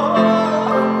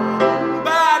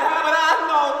 Bad habit, I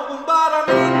know, but I'm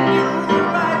in you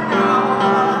right now.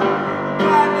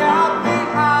 Can you help me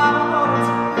out?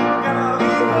 Can I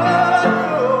leave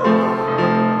you?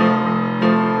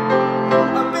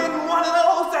 I've been one of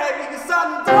those days, I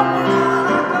don't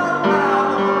wanna go out.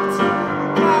 Can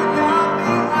you help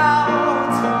me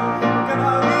out? Can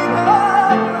I leave you?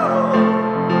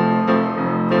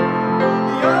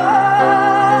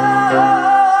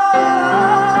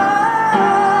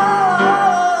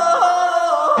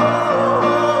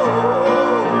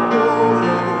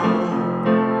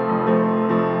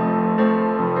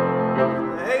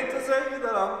 I hate to say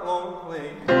that I'm lonely.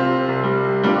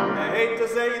 I hate to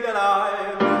say that I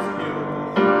miss you.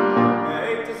 I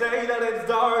hate to say that it's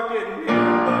dark in here,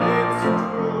 but it's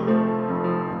true.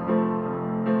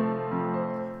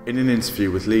 In an interview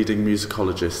with leading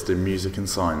musicologist in music and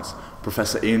science,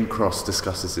 Professor Ian Cross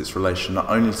discusses its relation not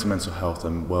only to mental health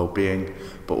and well-being,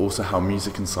 but also how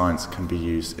music and science can be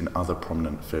used in other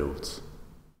prominent fields.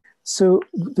 So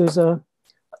there's a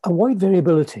wide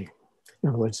variability, in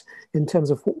other words, in terms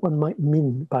of what one might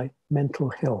mean by mental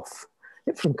health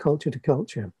from culture to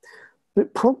culture. But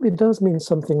it probably does mean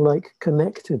something like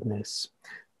connectedness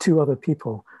to other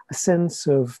people, a sense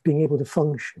of being able to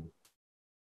function.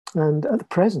 And at the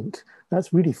present,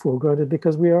 that's really foregrounded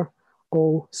because we are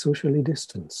all socially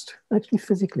distanced, actually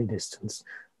physically distanced.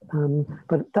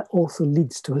 But that also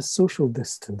leads to a social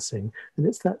distancing. And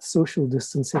it's that social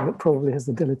distancing that probably has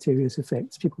the deleterious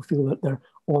effects. People feel that they're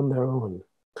on their own.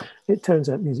 It turns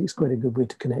out music's quite a good way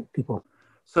to connect people.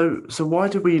 So why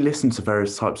do we listen to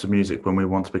various types of music when we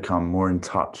want to become more in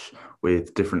touch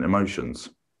with different emotions?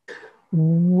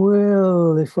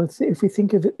 Well, if we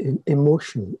think of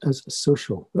emotion as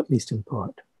social, at least in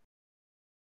part,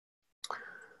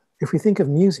 if we think of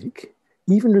music,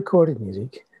 even recorded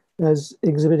music, as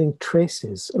exhibiting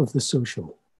traces of the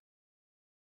social,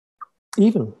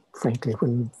 even, frankly,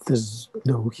 when there's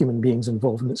no human beings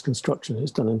involved in its construction,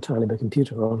 it's done entirely by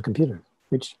computer or on a computer,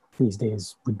 which these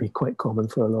days would be quite common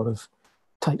for a lot of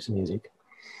types of music.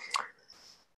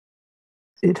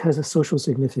 It has a social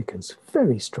significance,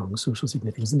 very strong social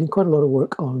significance. There's been quite a lot of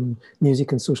work on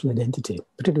music and social identity,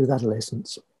 particularly with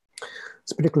adolescents.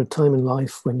 It's a particular time in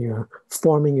life when you're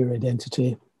forming your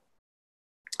identity.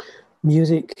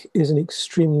 Music is an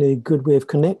extremely good way of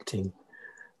connecting,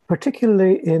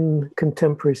 particularly in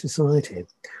contemporary society,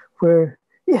 where,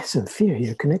 yes, in theory,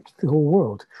 you're connected to the whole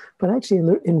world, but actually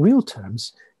in real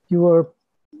terms, you are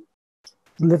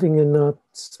living in a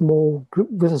small group,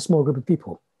 with a small group of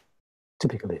people.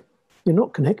 Typically, you're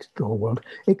not connected to the whole world,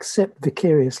 except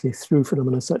vicariously through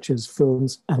phenomena such as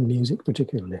films and music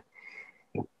particularly.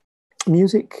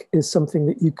 Music is something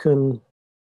that you can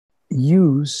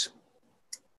use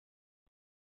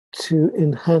to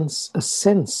enhance a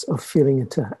sense of feeling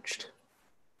attached,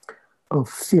 of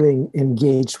feeling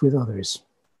engaged with others.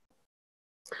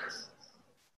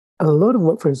 A lot of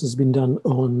work, for instance, has been done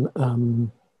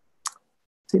on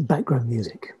background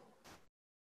music,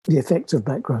 the effects of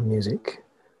background music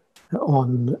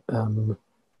on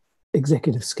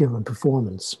executive skill and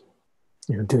performance,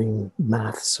 doing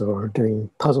maths or doing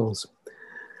puzzles.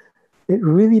 It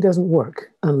really doesn't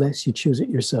work unless you choose it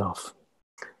yourself.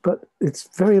 But it's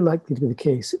very likely to be the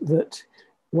case that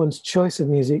one's choice of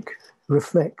music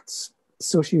reflects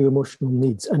socio-emotional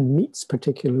needs and meets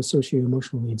particular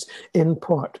socio-emotional needs, in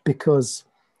part because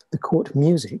the quote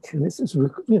music, and it's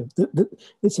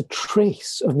a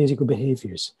trace of musical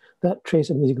behaviors. That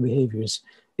trace of musical behaviors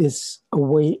is a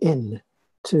way in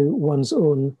to one's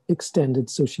own extended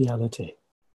sociality.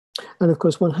 And of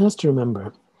course, one has to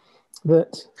remember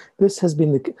that this has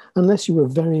been unless you were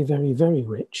very, very, very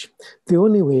rich, the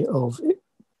only way of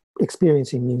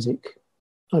experiencing music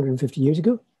 150 years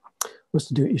ago was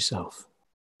to do it yourself.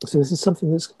 So this is something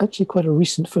that's actually quite a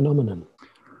recent phenomenon.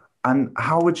 And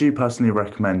how would you personally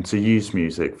recommend to use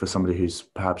music for somebody who's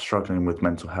perhaps struggling with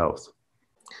mental health?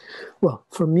 Well,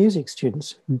 for music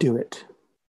students, do it.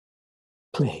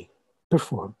 Play,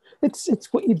 perform.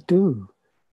 It's what you do.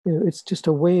 It's just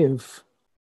a way of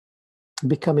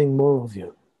becoming more of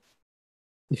you.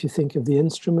 If you think of the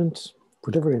instrument,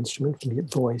 whatever instrument, be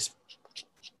it voice,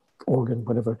 organ,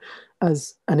 whatever,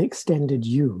 as an extended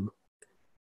you,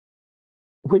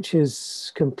 which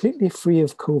is completely free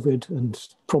of COVID and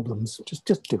problems, just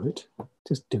do it.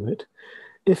 Just do it.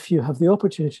 If you have the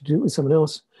opportunity to do it with someone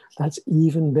else, that's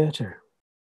even better.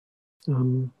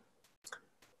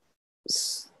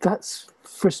 That's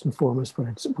first and foremost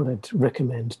what I'd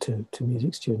recommend to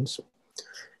music students.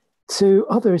 To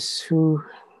others who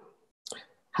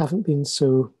haven't been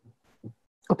so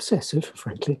obsessive,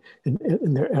 frankly,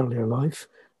 in their earlier life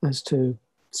as to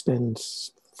spend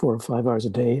 4 or 5 hours a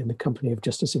day in the company of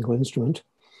just a single instrument,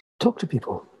 talk to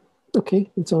people.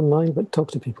 Okay, it's online, but talk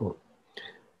to people.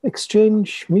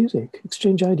 Exchange music,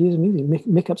 exchange ideas of music,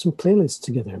 make up some playlists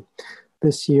together.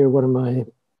 This year, one of my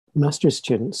master's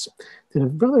students did a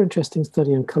rather interesting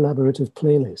study on collaborative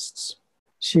playlists.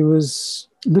 She was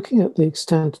looking at the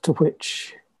extent to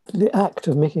which the act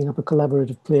of making up a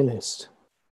collaborative playlist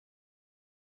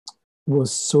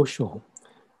was social,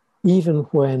 even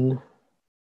when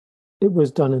it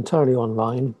was done entirely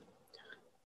online.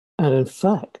 And in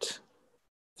fact,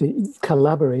 the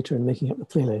collaborator in making up the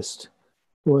playlist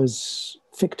was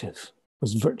fictive,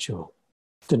 was virtual,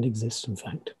 didn't exist, in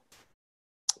fact.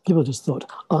 People just thought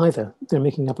either they're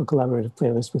making up a collaborative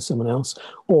playlist with someone else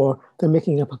or they're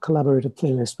making up a collaborative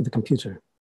playlist with a computer.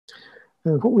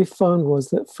 And what we found was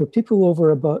that for people over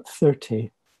about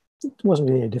 30, it wasn't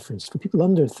really a difference. For people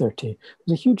under 30,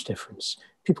 there's a huge difference.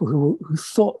 People who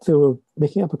thought they were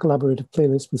making up a collaborative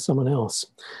playlist with someone else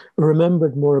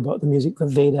remembered more about the music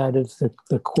that they'd added,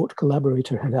 the quote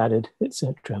collaborator had added,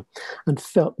 etc., and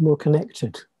felt more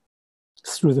connected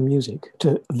through the music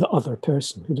to the other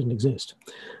person who didn't exist.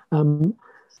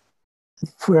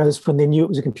 Whereas when they knew it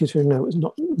was a computer, no, it was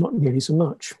not nearly so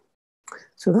much.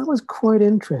 So that was quite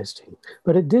interesting.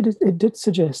 But it did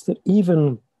suggest that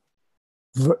even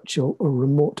virtual or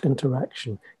remote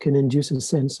interaction can induce a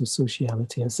sense of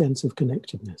sociality, a sense of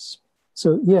connectedness.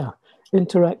 So yeah,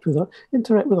 interact with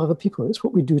other people. It's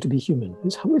what we do to be human.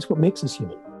 It's what makes us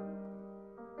human.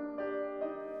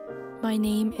 My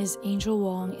name is Angel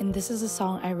Wong, and this is a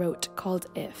song I wrote called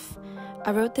If.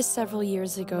 I wrote this several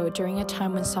years ago during a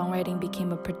time when songwriting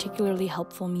became a particularly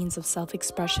helpful means of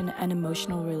self-expression and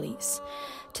emotional release.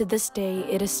 To this day,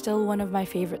 it is still one of my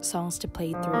favorite songs to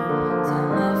play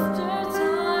through.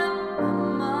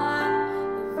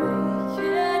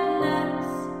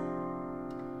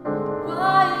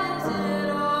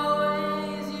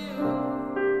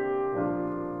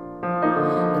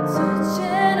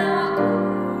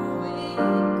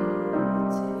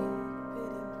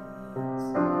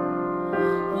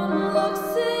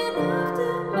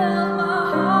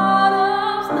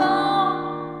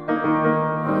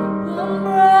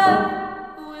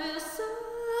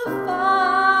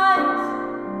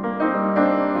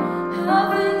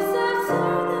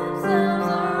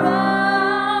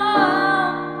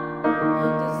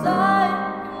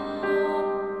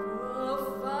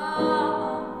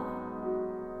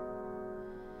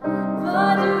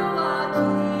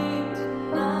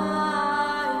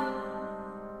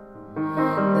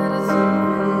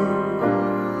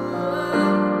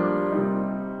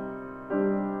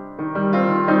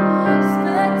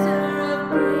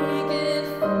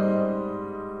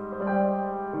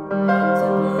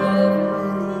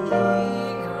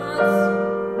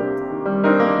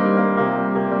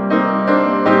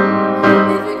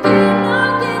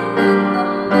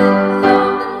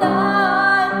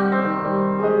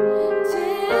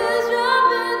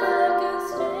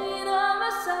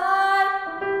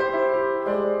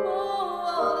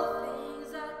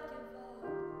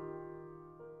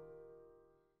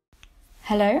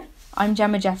 Hello, I'm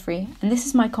Gemma Jeffrey, and this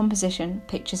is my composition,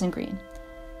 Pictures in Green.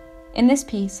 In this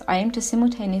piece, I aim to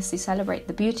simultaneously celebrate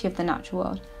the beauty of the natural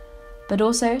world, but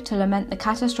also to lament the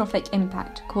catastrophic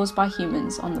impact caused by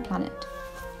humans on the planet.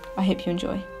 I hope you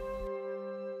enjoy.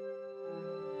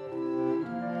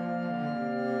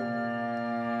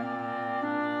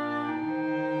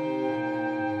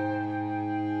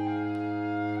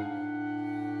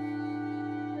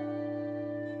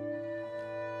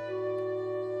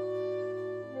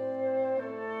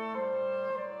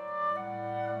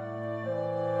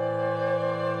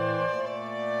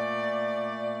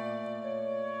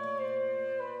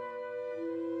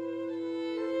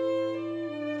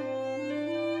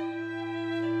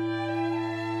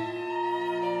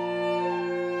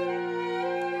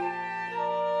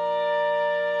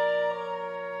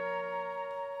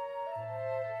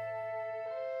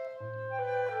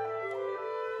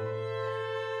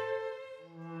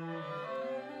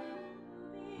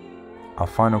 Our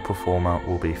final performer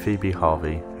will be Phoebe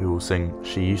Harvey, who will sing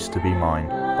She Used to Be Mine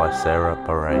by Sarah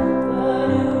Bareilles.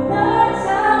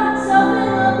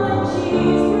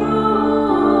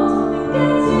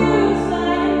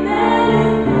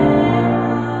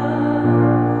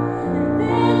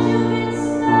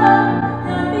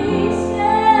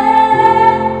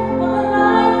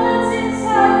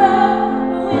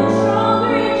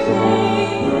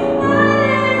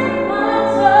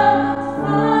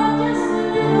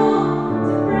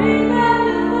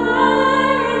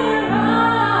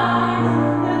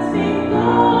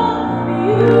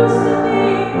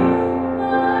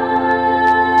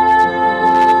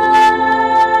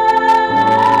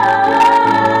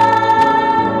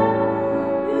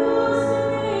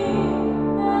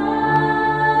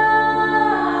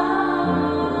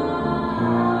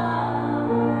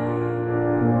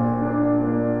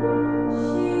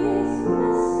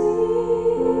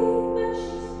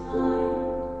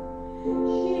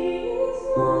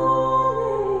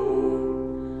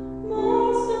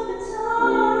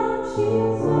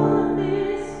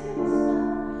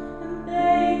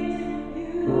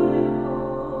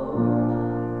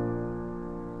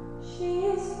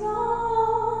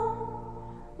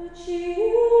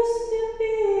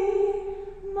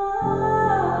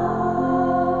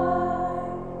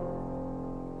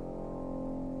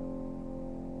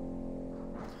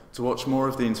 To watch more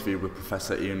of the interview with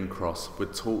Professor Ian Cross,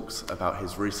 with talks about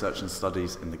his research and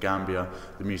studies in the Gambia,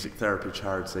 the music therapy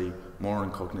charity, more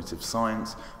on cognitive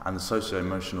science, and the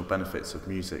socio-emotional benefits of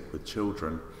music with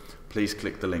children, please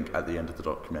click the link at the end of the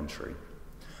documentary.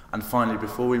 And finally,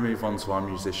 before we move on to our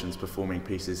musicians performing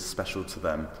pieces special to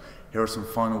them, here are some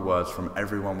final words from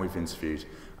everyone we've interviewed,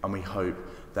 and we hope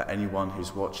that anyone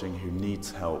who's watching who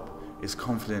needs help is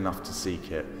confident enough to seek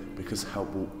it, because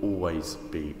help will always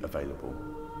be available.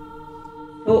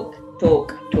 Talk,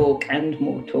 talk, talk, and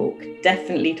more talk.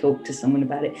 Definitely talk to someone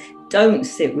about it. don't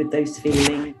sit with those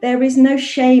feelings. There is no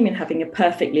shame in having a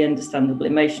perfectly understandable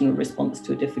emotional response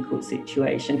to a difficult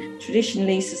situation.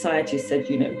 Traditionally, society has said,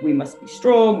 we must be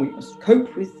strong, we must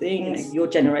cope with things. Your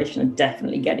generation are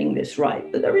definitely getting this right,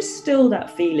 but there is still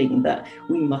that feeling that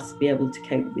we must be able to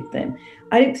cope with them.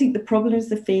 I don't think the problem is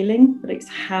the feeling, but it's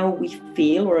how we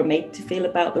feel or are made to feel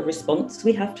about the response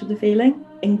we have to the feeling.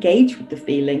 Engage with the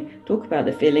feeling, talk about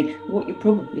the feeling. What you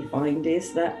probably find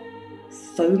is that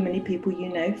so many people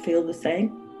feel the same.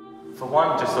 For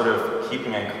one, just sort of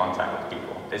keeping in contact with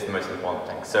people is the most important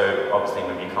thing. So obviously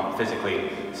maybe you can't physically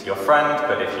see your friend,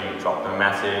 but if you drop them a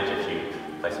message, if you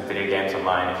play some video games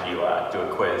online, if you do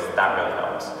a quiz, that really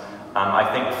helps. I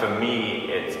think for me,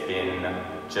 it's been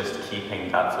just keeping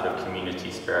that sort of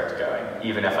community spirit going.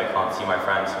 Even if I can't see my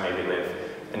friends who maybe live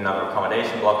in another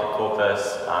accommodation block at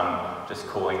Corpus, just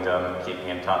calling them, keeping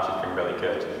in touch has been really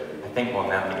good. I think more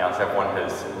than anything else, everyone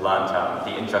has learned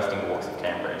the interesting walks of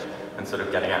Cambridge and sort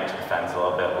of getting out to the fence a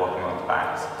little bit, walking along the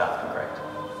banks. That's been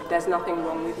great. There's nothing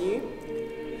wrong with you.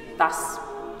 That's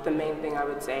the main thing I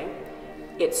would say.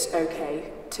 It's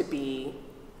okay to be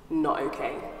not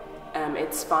okay.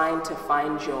 It's fine to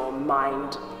find your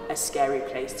mind a scary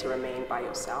place to remain by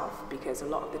yourself, because a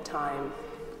lot of the time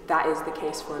that is the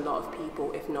case for a lot of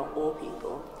people, if not all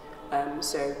people.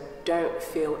 So don't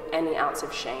feel any ounce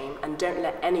of shame, and don't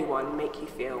let anyone make you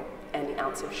feel any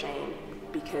ounce of shame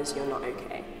because you're not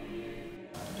okay.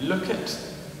 Look at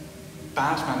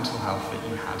bad mental health that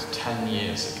you had 10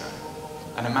 years ago,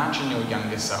 and imagine your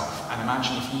younger self, and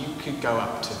imagine if you could go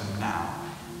up to them now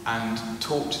and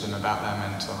talk to them about their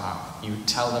mental health. You would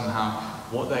tell them how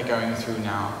what they're going through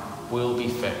now will be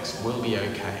fixed, will be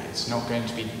okay. It's not going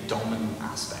to be the dominant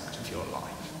aspect of your life.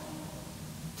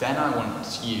 Then I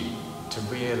want you to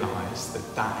realise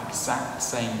that that exact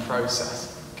same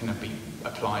process can be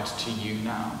applied to you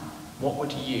now. What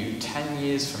would you, 10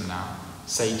 years from now,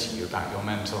 say to you about your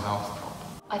mental health problem?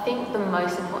 I think the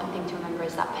most important thing to remember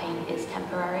is that pain is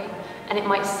temporary, and it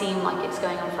might seem like it's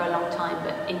going on for a long time,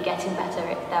 but in getting better,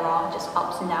 there are just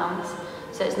ups and downs.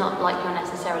 So it's not like you're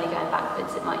necessarily going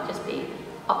backwards, it might just be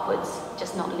upwards,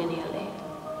 just not linearly.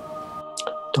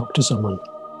 Talk to someone.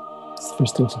 It's the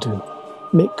first thing to do.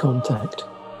 Make contact.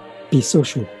 Be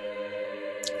social.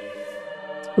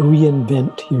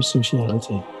 Reinvent your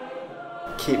sociality.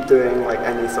 Keep doing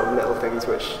any sort of little things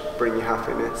which bring you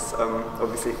happiness.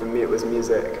 Obviously for me it was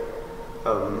music.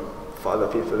 For other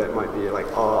people it might be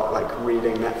art,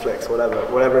 reading, Netflix,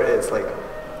 whatever it is.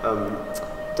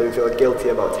 Don't feel guilty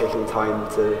about taking time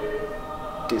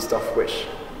to do stuff which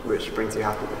brings you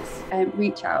happiness.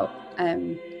 Reach out.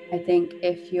 I think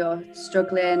if you're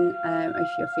struggling, if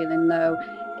you're feeling low,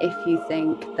 if you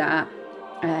think that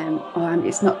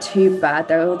it's not too bad,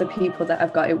 there are other people that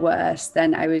have got it worse,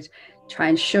 then I would try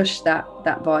and shush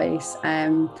that voice,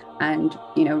 and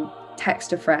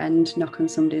text a friend, knock on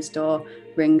somebody's door,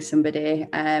 ring somebody,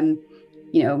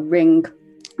 ring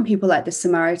people like the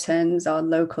Samaritans or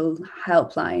local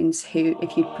helplines who,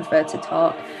 if you prefer to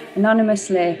talk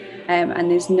anonymously, and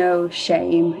there's no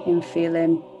shame in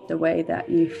feeling the way that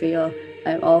you feel.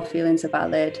 All feelings are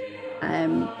valid,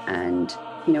 and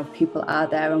people are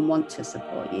there and want to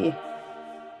support you.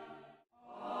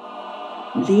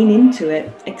 Lean into it,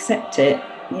 accept it,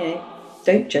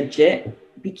 don't judge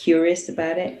it, be curious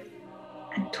about it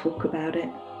and talk about it.